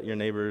covet your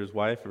neighbor's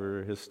wife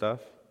or his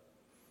stuff.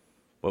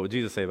 What would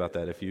Jesus say about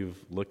that? If you've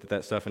looked at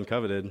that stuff and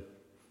coveted,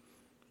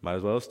 might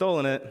as well have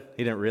stolen it.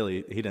 He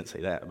didn't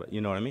say that, but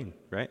you know what I mean,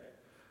 right?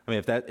 I mean,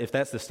 if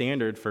that's the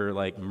standard for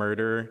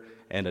murder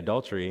and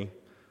adultery,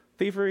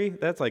 thievery,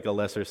 that's a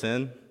lesser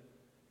sin.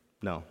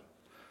 No.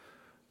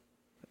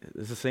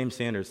 It's the same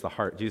standard. It's the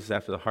heart. Jesus is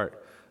after the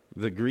heart.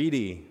 The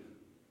greedy,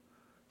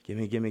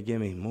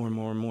 Gimme,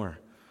 more.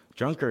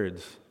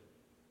 Drunkards.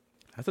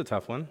 That's a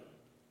tough one.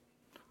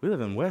 We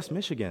live in West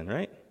Michigan,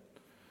 right?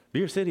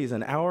 Beer City is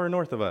an hour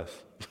north of us.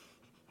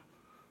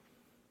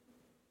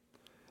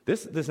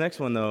 This next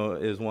one, though,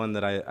 is one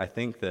that I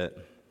think that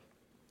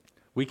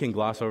we can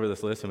gloss over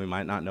this list and we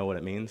might not know what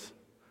it means.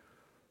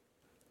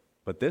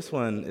 But this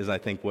one is, I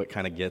think, what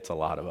kind of gets a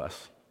lot of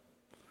us.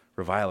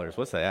 Revilers,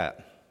 what's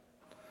that?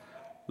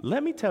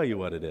 Let me tell you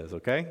what it is,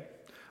 okay?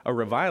 A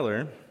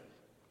reviler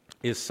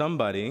is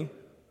somebody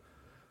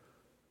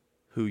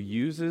who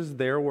uses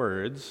their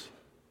words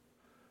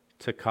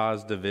to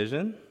cause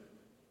division,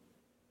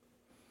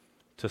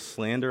 to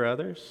slander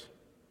others,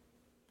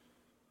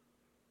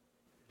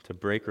 to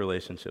break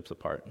relationships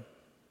apart.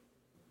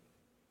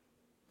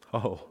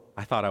 Oh,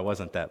 I thought I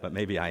wasn't that, but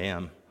maybe I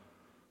am.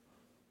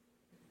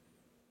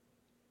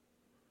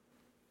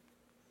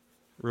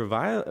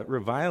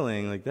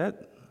 Reviling, like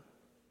that,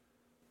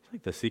 it's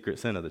like the secret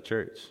sin of the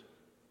church.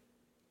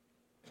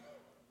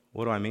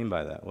 What do I mean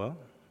by that? Well,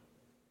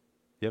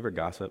 you ever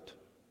gossiped?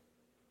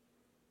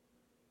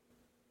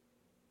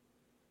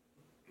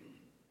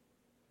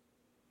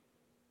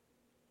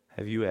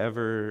 Have you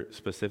ever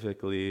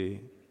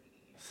specifically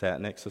sat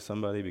next to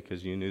somebody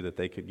because you knew that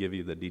they could give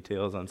you the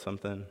details on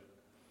something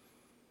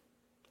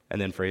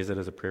and then phrase it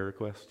as a prayer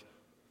request?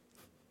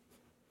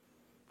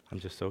 I'm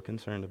just so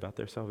concerned about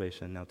their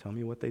salvation. Now tell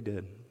me what they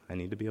did. I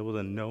need to be able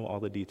to know all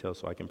the details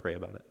so I can pray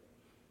about it.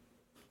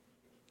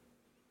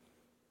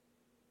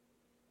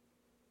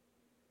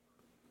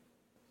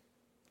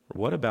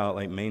 What about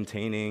like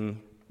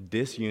maintaining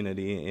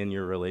disunity in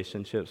your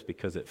relationships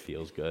because it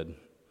feels good?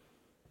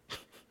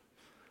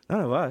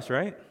 None of us,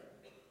 right?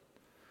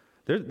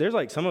 There's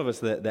like some of us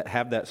that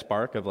have that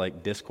spark of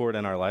like discord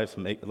in our lives.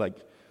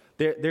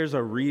 There's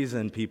a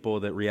reason,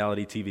 people, that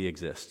reality TV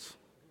exists.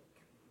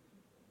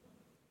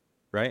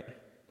 Right?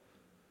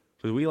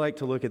 Because we like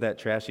to look at that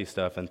trashy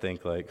stuff and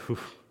think like, whew,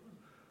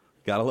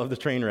 gotta love the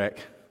train wreck.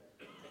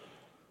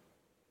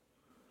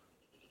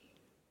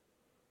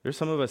 There's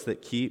some of us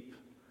that keep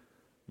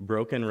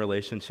broken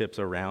relationships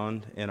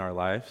around in our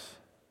lives,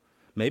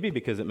 maybe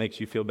because it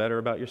makes you feel better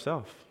about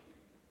yourself.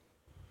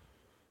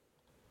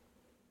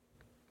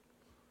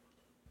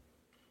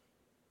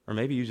 Or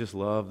maybe you just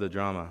love the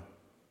drama.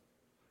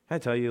 Can I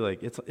tell you,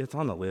 like, it's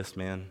on the list,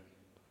 man.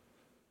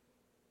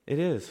 It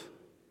is.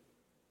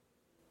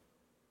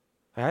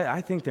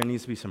 I think there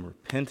needs to be some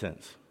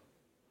repentance.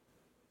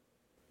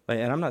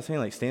 And I'm not saying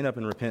like stand up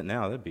and repent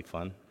now. That'd be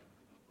fun.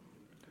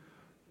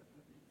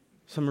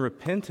 Some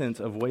repentance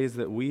of ways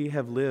that we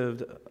have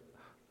lived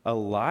a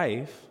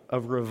life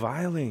of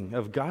reviling,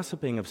 of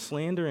gossiping, of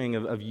slandering,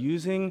 of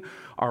using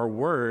our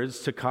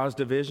words to cause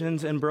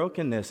divisions and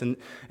brokenness.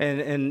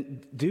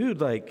 And dude,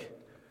 like,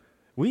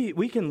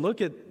 we can look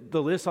at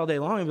the list all day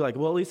long and be like,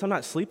 well, at least I'm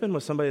not sleeping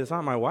with somebody that's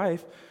not my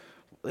wife.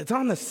 It's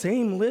on the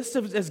same list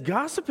as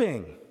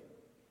gossiping.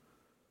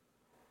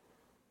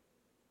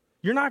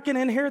 You're not going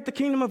to inherit the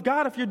kingdom of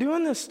God if you're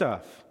doing this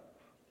stuff.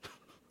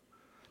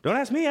 Don't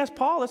ask me, ask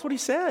Paul. That's what he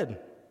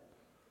said.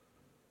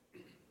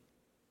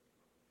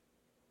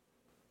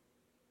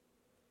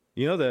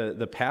 You know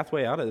the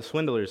pathway out of the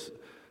swindlers,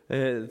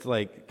 it's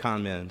like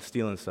con men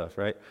stealing stuff,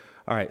 right?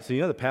 All right, so you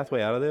know the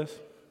pathway out of this?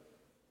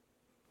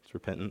 It's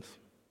repentance.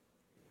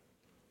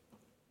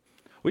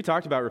 We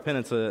talked about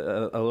repentance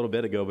a little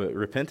bit ago, but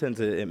repentance,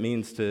 it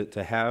means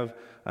to have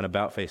an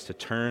about face, to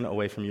turn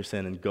away from your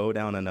sin and go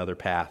down another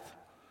path.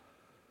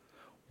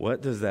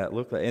 What does that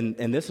look like?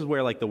 And this is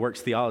where, like, the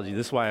works theology,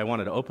 this is why I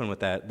wanted to open with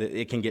that.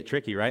 It can get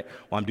tricky, right?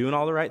 Well, I'm doing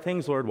all the right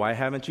things, Lord. Why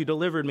haven't you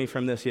delivered me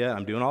from this yet?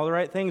 I'm doing all the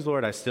right things,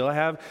 Lord. I still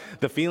have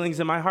the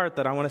feelings in my heart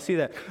that I want to see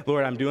that.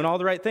 Lord, I'm doing all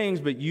the right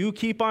things, but you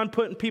keep on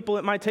putting people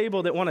at my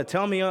table that want to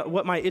tell me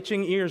what my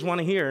itching ears want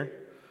to hear,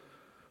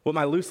 what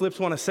my loose lips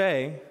want to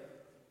say.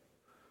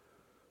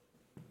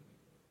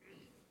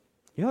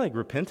 You know, like,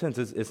 repentance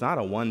it's not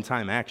a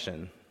one-time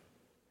action.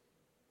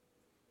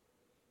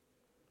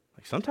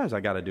 Like, sometimes I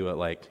got to do it,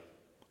 like,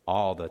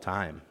 all the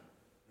time.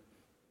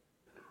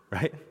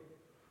 Right?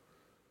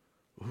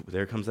 Ooh,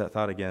 there comes that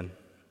thought again.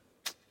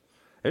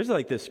 There's,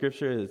 like, this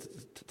scripture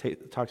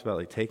that talks about,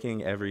 like,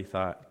 taking every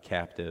thought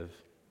captive.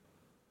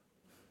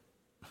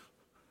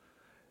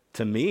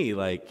 To me,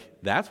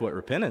 like, that's what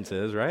repentance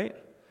is, right?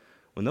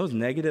 When those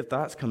negative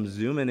thoughts come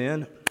zooming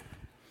in,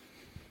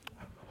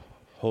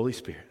 Holy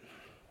Spirit.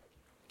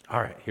 All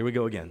right, here we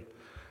go again.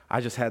 I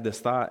just had this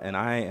thought, and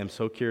I am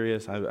so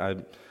curious.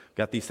 I've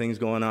got these things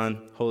going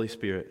on. Holy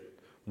Spirit,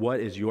 what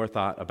is your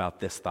thought about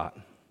this thought?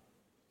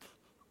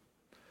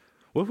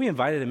 What if we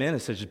invited him in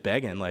instead of just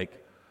begging,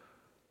 like,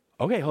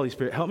 okay, Holy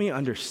Spirit, help me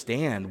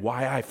understand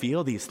why I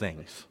feel these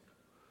things.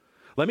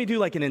 Let me do,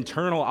 like, an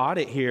internal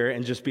audit here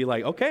and just be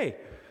like, okay,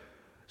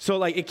 so,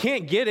 like, it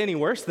can't get any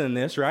worse than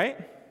this, right?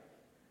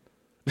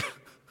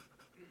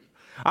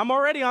 I'm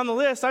already on the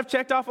list. I've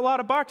checked off a lot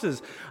of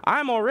boxes.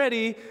 I'm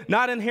already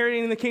not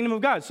inheriting the kingdom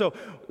of God. So,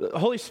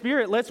 Holy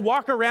Spirit, let's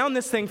walk around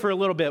this thing for a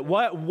little bit.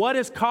 What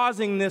is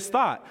causing this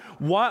thought?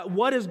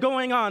 What is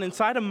going on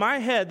inside of my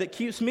head that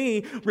keeps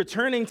me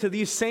returning to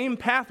these same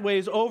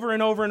pathways over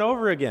and over and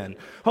over again?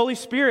 Holy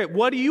Spirit,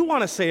 what do you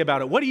want to say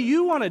about it? What do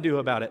you want to do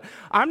about it?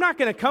 I'm not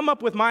going to come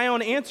up with my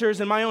own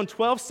answers and my own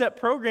 12-step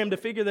program to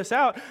figure this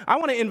out. I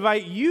want to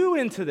invite you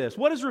into this.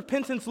 What does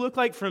repentance look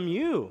like from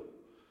you?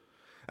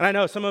 And I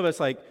know some of us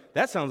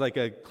that sounds like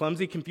a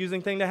clumsy,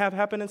 confusing thing to have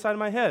happen inside of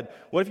my head.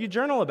 What if you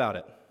journal about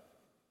it?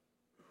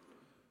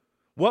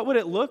 What would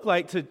it look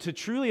like to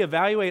truly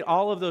evaluate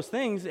all of those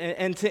things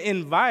and to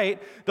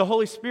invite the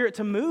Holy Spirit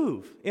to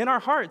move in our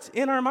hearts,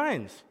 in our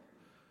minds?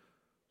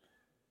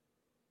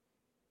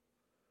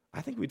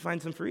 I think we'd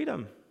find some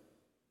freedom.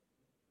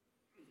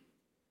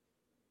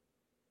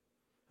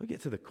 We'll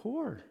get to the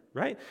core,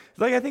 right?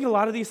 I think a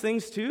lot of these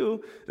things,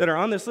 too, that are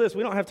on this list,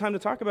 we don't have time to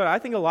talk about it. I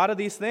think a lot of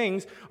these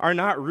things are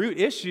not root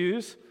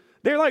issues.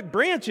 They're like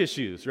branch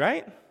issues,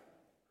 right?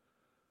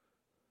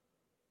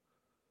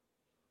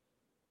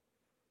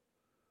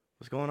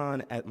 What's going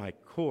on at my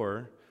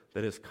core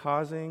that is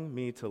causing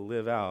me to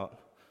live out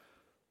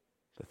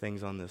the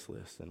things on this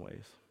list in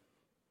ways?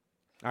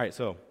 All right,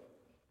 so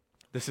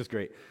this is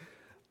great.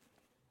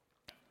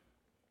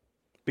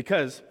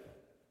 Because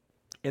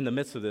in the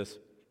midst of this,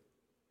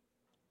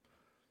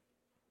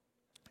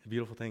 the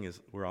beautiful thing is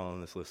we're all on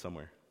this list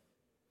somewhere.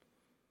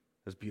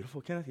 It's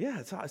beautiful, Kenneth? Yeah,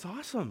 it's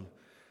awesome.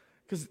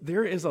 Because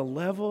there is a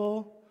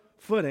level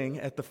footing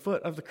at the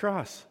foot of the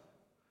cross.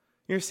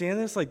 You understand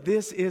this?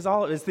 This is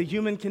all, it's the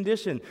human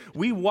condition.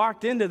 We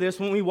walked into this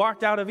when we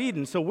walked out of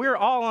Eden. So we're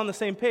all on the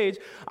same page.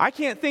 I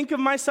can't think of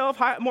myself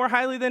more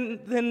highly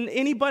than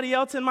anybody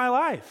else in my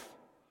life.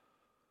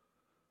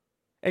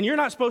 And you're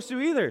not supposed to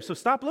either. So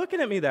stop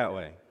looking at me that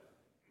way.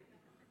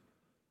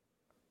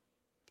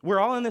 We're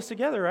all in this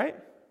together, right?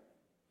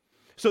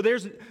 So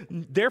there's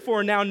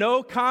therefore now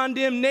no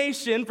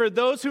condemnation for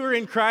those who are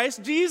in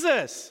Christ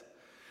Jesus.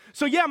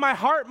 So yeah, my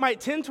heart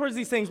might tend towards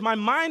these things. My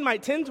mind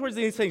might tend towards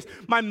these things.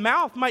 My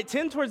mouth might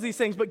tend towards these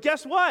things. But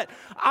guess what?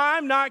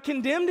 I'm not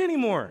condemned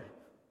anymore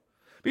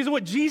because of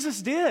what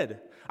Jesus did.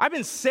 I've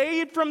been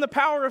saved from the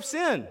power of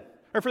sin,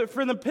 or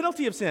from the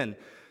penalty of sin.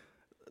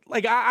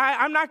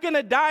 I'm not going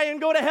to die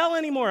and go to hell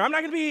anymore. I'm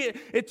not going to be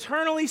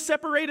eternally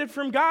separated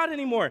from God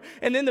anymore.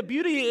 And then the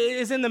beauty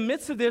is in the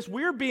midst of this,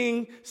 we're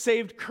being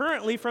saved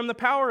currently from the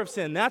power of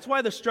sin. That's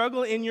why the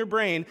struggle in your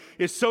brain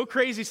is so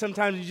crazy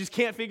sometimes you just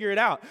can't figure it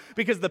out.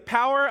 Because the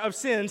power of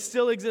sin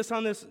still exists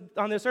on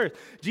this earth.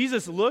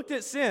 Jesus looked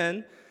at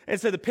sin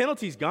and said, the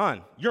penalty's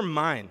gone. You're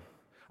mine.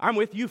 I'm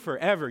with you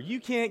forever.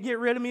 You can't get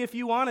rid of me if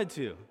you wanted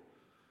to.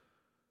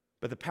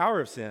 But the power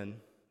of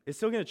sin is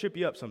still going to trip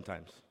you up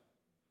sometimes.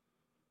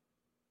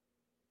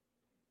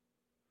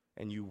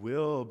 And you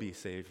will be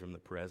saved from the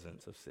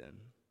presence of sin.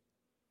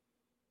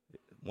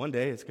 One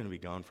day it's going to be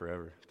gone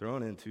forever,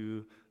 thrown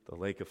into the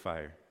lake of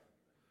fire.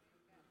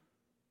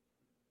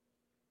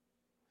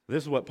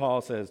 This is what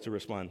Paul says to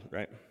respond,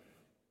 right?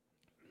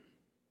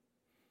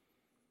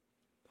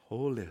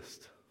 Whole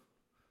list.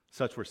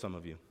 Such were some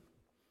of you.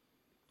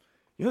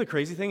 You know the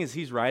crazy thing is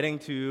he's writing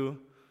to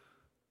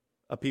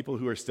a people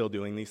who are still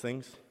doing these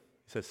things.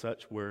 He says,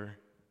 such were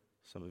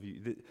some of you.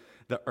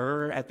 The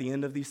at the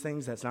end of these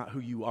things, that's not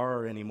who you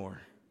are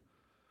anymore.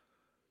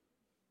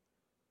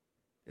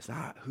 It's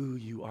not who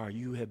you are.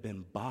 You have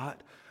been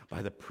bought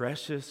by the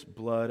precious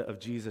blood of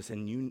Jesus,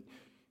 and you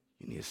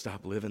need to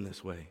stop living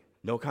this way.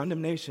 No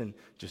condemnation,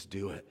 just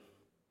do it.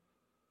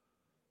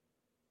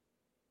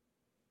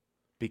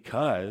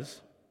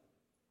 Because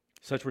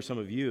such were some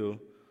of you,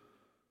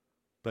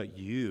 but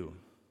you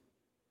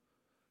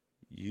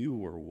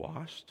were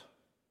washed,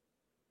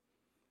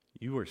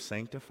 you were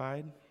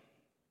sanctified,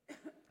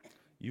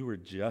 you were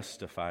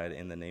justified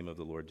in the name of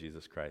the Lord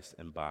Jesus Christ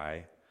and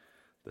by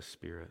the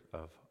Spirit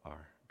of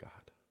our God.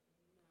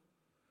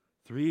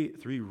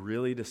 Three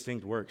really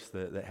distinct works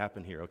that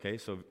happen here, okay?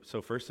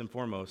 So first and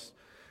foremost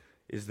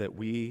is that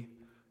we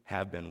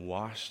have been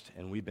washed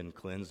and we've been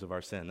cleansed of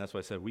our sin. That's why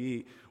I said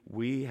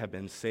we have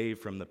been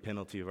saved from the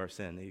penalty of our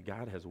sin.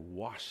 God has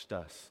washed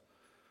us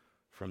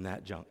from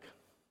that junk.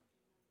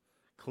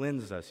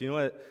 Cleansed us. You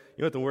know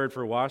what the word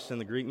for washed in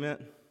the Greek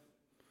meant?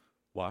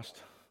 Washed.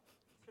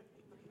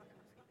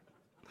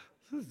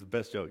 This is the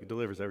best joke. It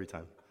delivers every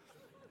time.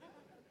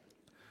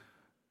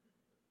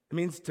 It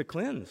means to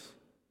cleanse.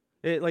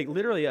 It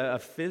literally a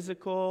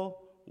physical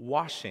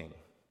washing.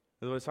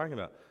 That's what it's talking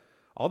about.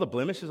 All the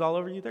blemishes all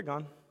over you, they're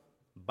gone.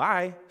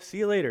 Bye. See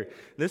you later.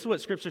 This is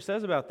what Scripture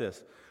says about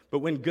this. But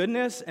when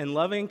goodness and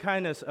loving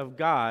kindness of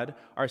God,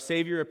 our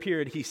Savior,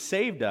 appeared, He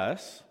saved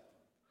us,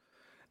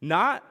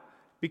 not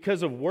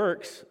because of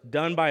works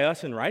done by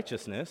us in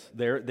righteousness.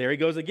 There he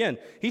goes again.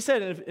 He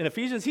said in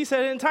Ephesians, he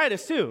said it in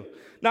Titus too.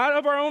 Not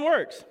of our own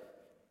works.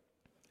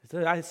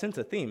 I sense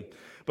a theme.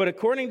 But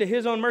according to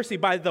his own mercy,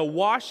 by the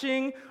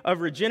washing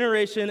of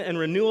regeneration and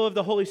renewal of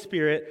the Holy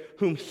Spirit,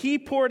 whom he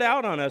poured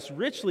out on us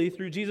richly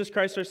through Jesus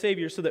Christ our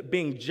Savior, so that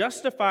being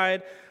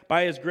justified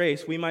by his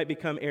grace, we might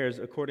become heirs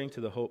according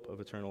to the hope of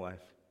eternal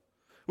life.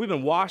 We've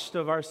been washed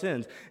of our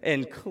sins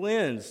and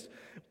cleansed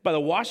by the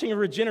washing of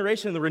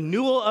regeneration, the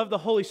renewal of the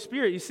Holy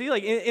Spirit. You see,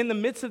 like in the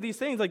midst of these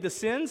things, like the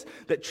sins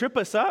that trip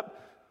us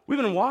up, we've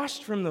been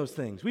washed from those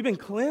things. We've been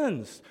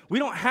cleansed. We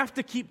don't have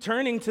to keep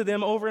turning to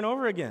them over and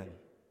over again.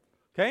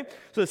 Okay?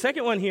 So the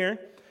second one here,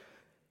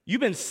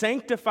 you've been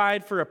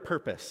sanctified for a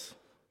purpose.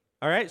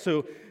 All right?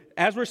 So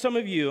as were some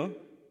of you,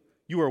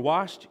 you were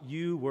washed,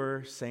 you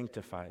were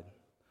sanctified.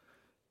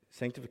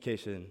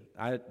 Sanctification.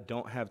 I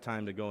don't have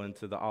time to go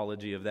into the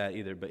ology of that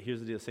either, but here's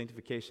the deal.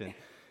 Sanctification,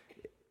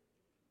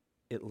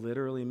 it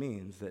literally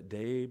means that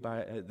day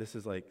by, this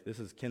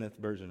is Kenneth's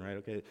version, right?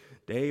 Okay,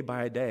 day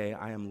by day,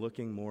 I am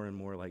looking more and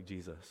more like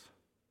Jesus.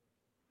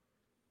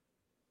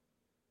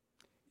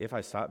 If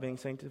I stop being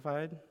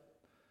sanctified,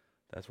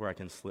 that's where I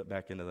can slip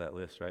back into that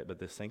list, right? But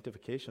this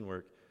sanctification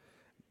work,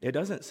 it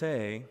doesn't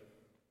say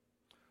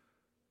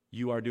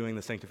you are doing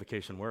the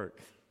sanctification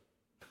work.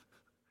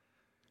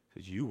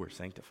 Because you were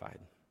sanctified.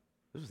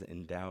 This was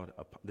endowed.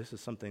 This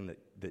is something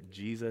that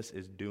Jesus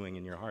is doing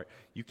in your heart.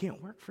 You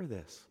can't work for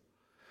this.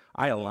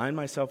 I align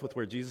myself with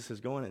where Jesus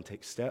is going and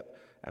take step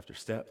after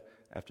step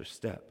after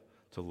step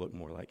to look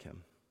more like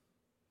him.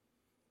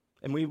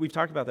 And we've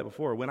talked about that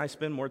before. When I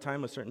spend more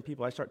time with certain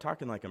people, I start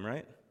talking like them,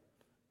 right?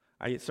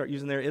 I start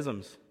using their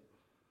isms.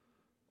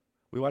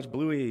 We watch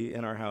Bluey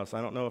in our house.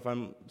 I don't know if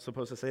I'm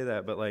supposed to say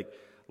that, but like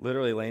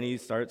literally Lainey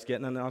starts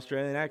getting an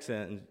Australian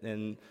accent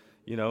and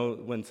you know,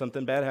 when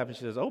something bad happens,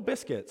 she says, "Oh,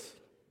 biscuits."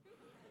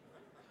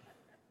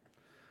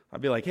 I'd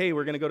be like, "Hey,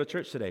 we're going to go to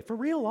church today." For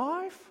real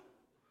life?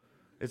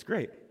 It's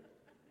great.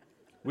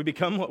 We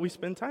become what we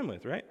spend time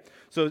with, right?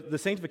 So the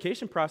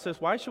sanctification process,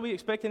 why should we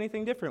expect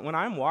anything different? When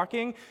I'm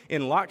walking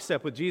in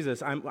lockstep with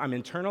Jesus, I'm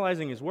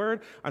internalizing his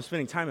word, I'm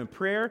spending time in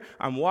prayer,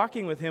 I'm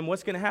walking with him,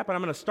 what's going to happen?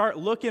 I'm going to start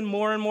looking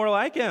more and more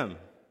like him,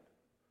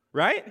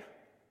 right?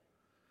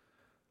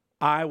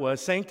 I was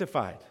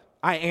sanctified.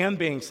 I am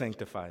being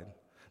sanctified.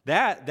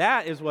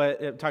 That is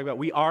what I'm talking about.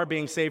 We are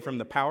being saved from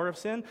the power of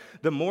sin.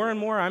 The more and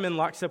more I'm in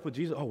lockstep with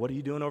Jesus. Oh, what are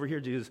you doing over here,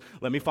 Jesus?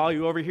 Let me follow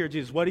you over here,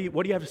 Jesus. What do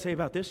you have to say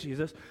about this,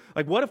 Jesus?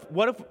 Like, what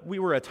if we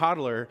were a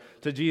toddler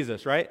to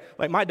Jesus, right?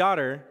 Like my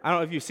daughter, I don't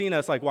know if you've seen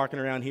us like walking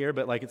around here,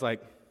 but like it's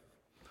like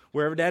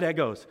wherever Dad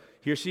goes,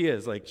 here she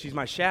is. Like she's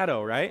my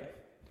shadow, right?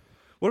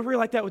 What if we were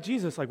like that with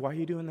Jesus? Like, why are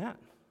you doing that?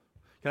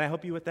 Can I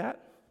help you with that?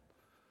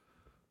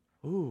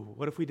 Ooh,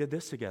 what if we did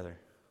this together?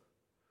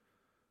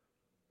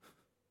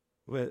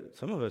 Well,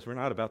 some of us, we're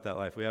not about that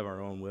life. We have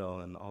our own will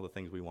and all the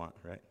things we want,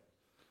 right?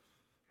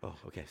 Oh,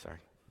 okay, sorry.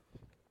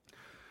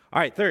 All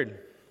right, third.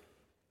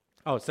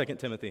 2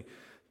 Timothy.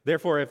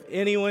 Therefore, if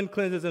anyone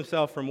cleanses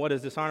himself from what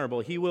is dishonorable,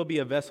 he will be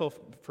a vessel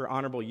for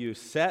honorable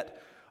use,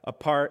 set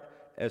apart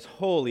as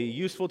holy,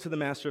 useful to the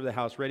master of the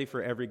house, ready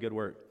for every good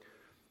work.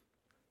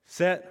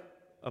 Set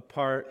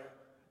apart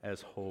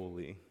as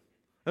holy.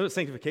 That's what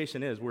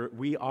sanctification is.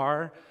 We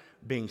are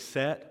being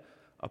set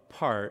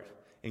apart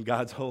in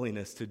God's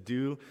holiness to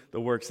do the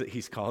works that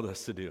he's called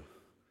us to do.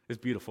 It's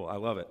beautiful. I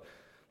love it.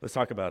 Let's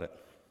talk about it.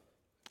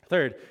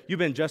 Third, you've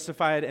been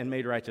justified and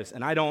made righteous.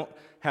 And I don't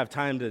have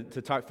time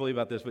to talk fully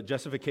about this, but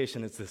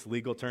justification is this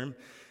legal term.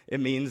 It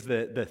means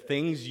that the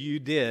things you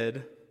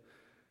did,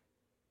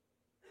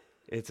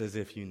 it's as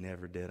if you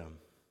never did them,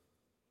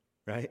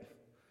 right?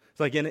 It's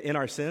like in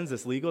our sins,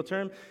 this legal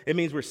term, it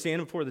means we're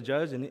standing before the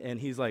judge,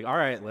 and he's like, all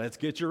right, let's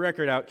get your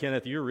record out,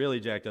 Kenneth. You're really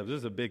jacked up. This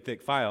is a big,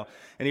 thick file.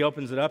 And he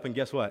opens it up, and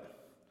guess what?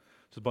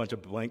 There's a bunch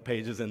of blank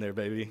pages in there,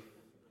 baby.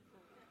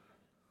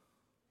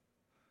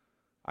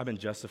 I've been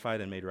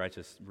justified and made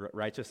righteous.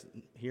 Righteous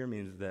here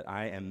means that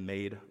I am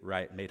made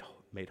right,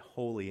 made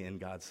holy in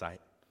God's sight.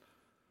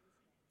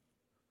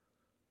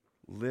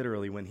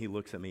 Literally, when he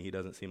looks at me, he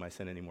doesn't see my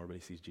sin anymore, but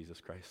he sees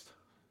Jesus Christ.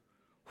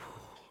 Whew.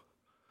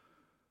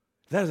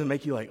 That doesn't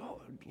make you like, oh,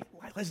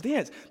 let's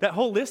dance. That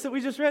whole list that we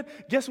just read,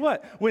 guess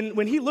what?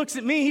 When he looks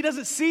at me, he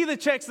doesn't see the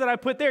checks that I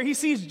put there. He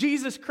sees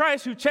Jesus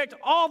Christ who checked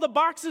all the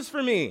boxes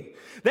for me.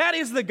 That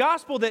is the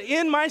gospel, that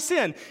in my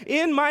sin,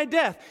 in my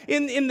death,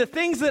 in the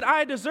things that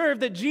I deserve,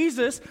 that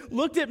Jesus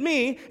looked at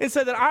me and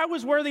said that I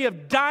was worthy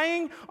of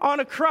dying on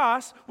a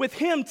cross with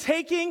him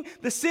taking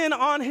the sin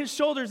on his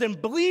shoulders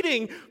and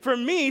bleeding for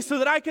me so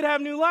that I could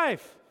have new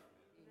life.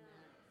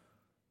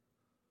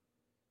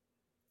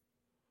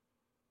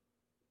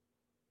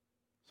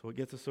 So what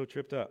gets us so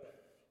tripped up?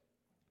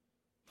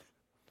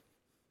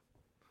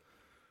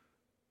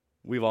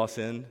 We've all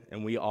sinned,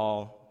 and we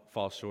all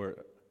fall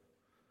short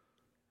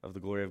of the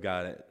glory of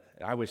God.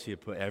 I wish he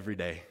had put every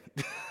day,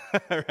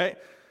 right?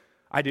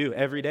 I do,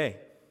 every day.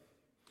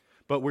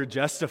 But we're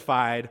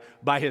justified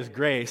by his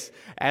grace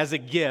as a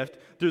gift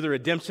through the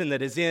redemption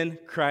that is in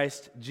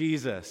Christ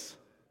Jesus.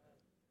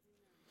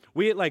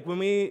 When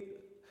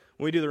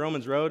we do the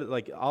Romans road,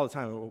 like all the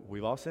time,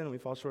 we've all sinned and we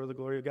fall short of the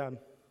glory of God.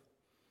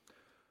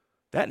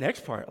 That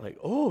next part, like,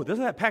 oh,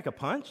 doesn't that pack a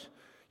punch?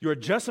 You are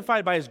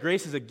justified by his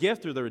grace as a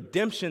gift through the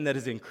redemption that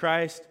is in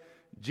Christ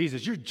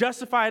Jesus. You're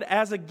justified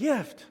as a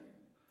gift.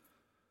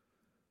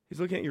 He's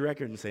looking at your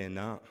record and saying,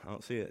 no, I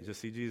don't see it. Just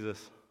see Jesus.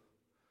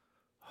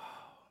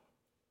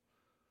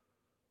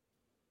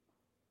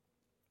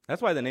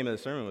 That's why the name of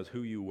the sermon was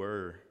Who You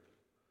Were.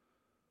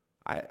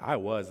 I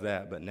was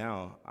that, but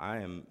now I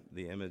am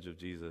the image of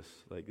Jesus.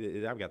 Like,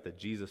 I've got the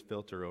Jesus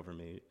filter over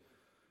me,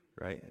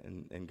 right?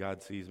 And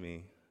God sees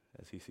me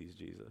as he sees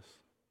Jesus.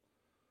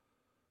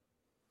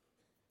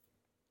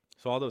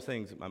 So all those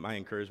things, my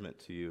encouragement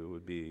to you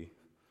would be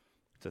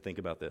to think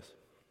about this.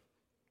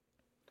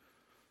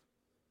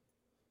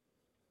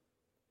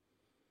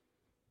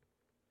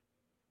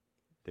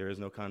 There is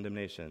no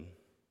condemnation,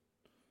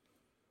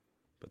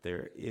 but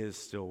there is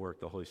still work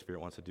the Holy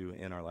Spirit wants to do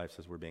in our lives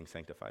as we're being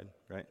sanctified,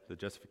 right? The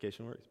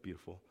justification work is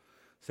beautiful.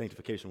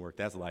 Sanctification work,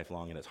 that's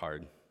lifelong and it's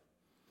hard.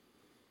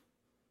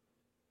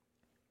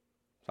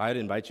 So I'd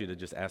invite you to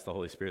just ask the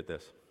Holy Spirit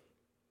this.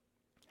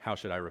 How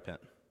should I repent?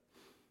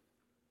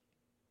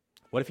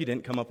 What if you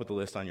didn't come up with a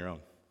list on your own?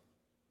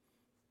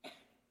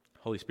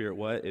 Holy Spirit,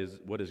 what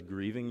is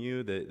grieving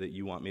you that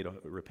you want me to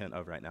repent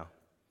of right now?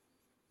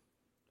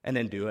 And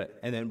then do it.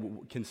 And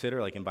then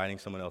consider like inviting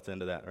someone else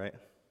into that, right?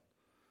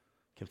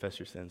 Confess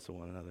your sins to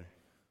one another.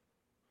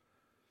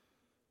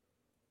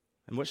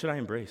 And what should I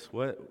embrace?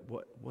 What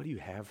do you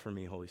have for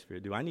me, Holy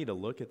Spirit? Do I need to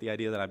look at the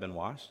idea that I've been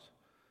washed,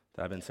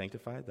 that I've been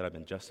sanctified, that I've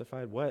been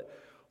justified?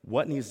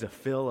 What needs to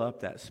fill up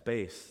that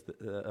space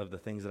of the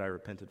things that I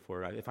repented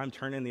for? If I'm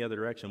turning the other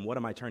direction, what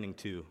am I turning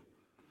to,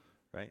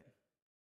 right?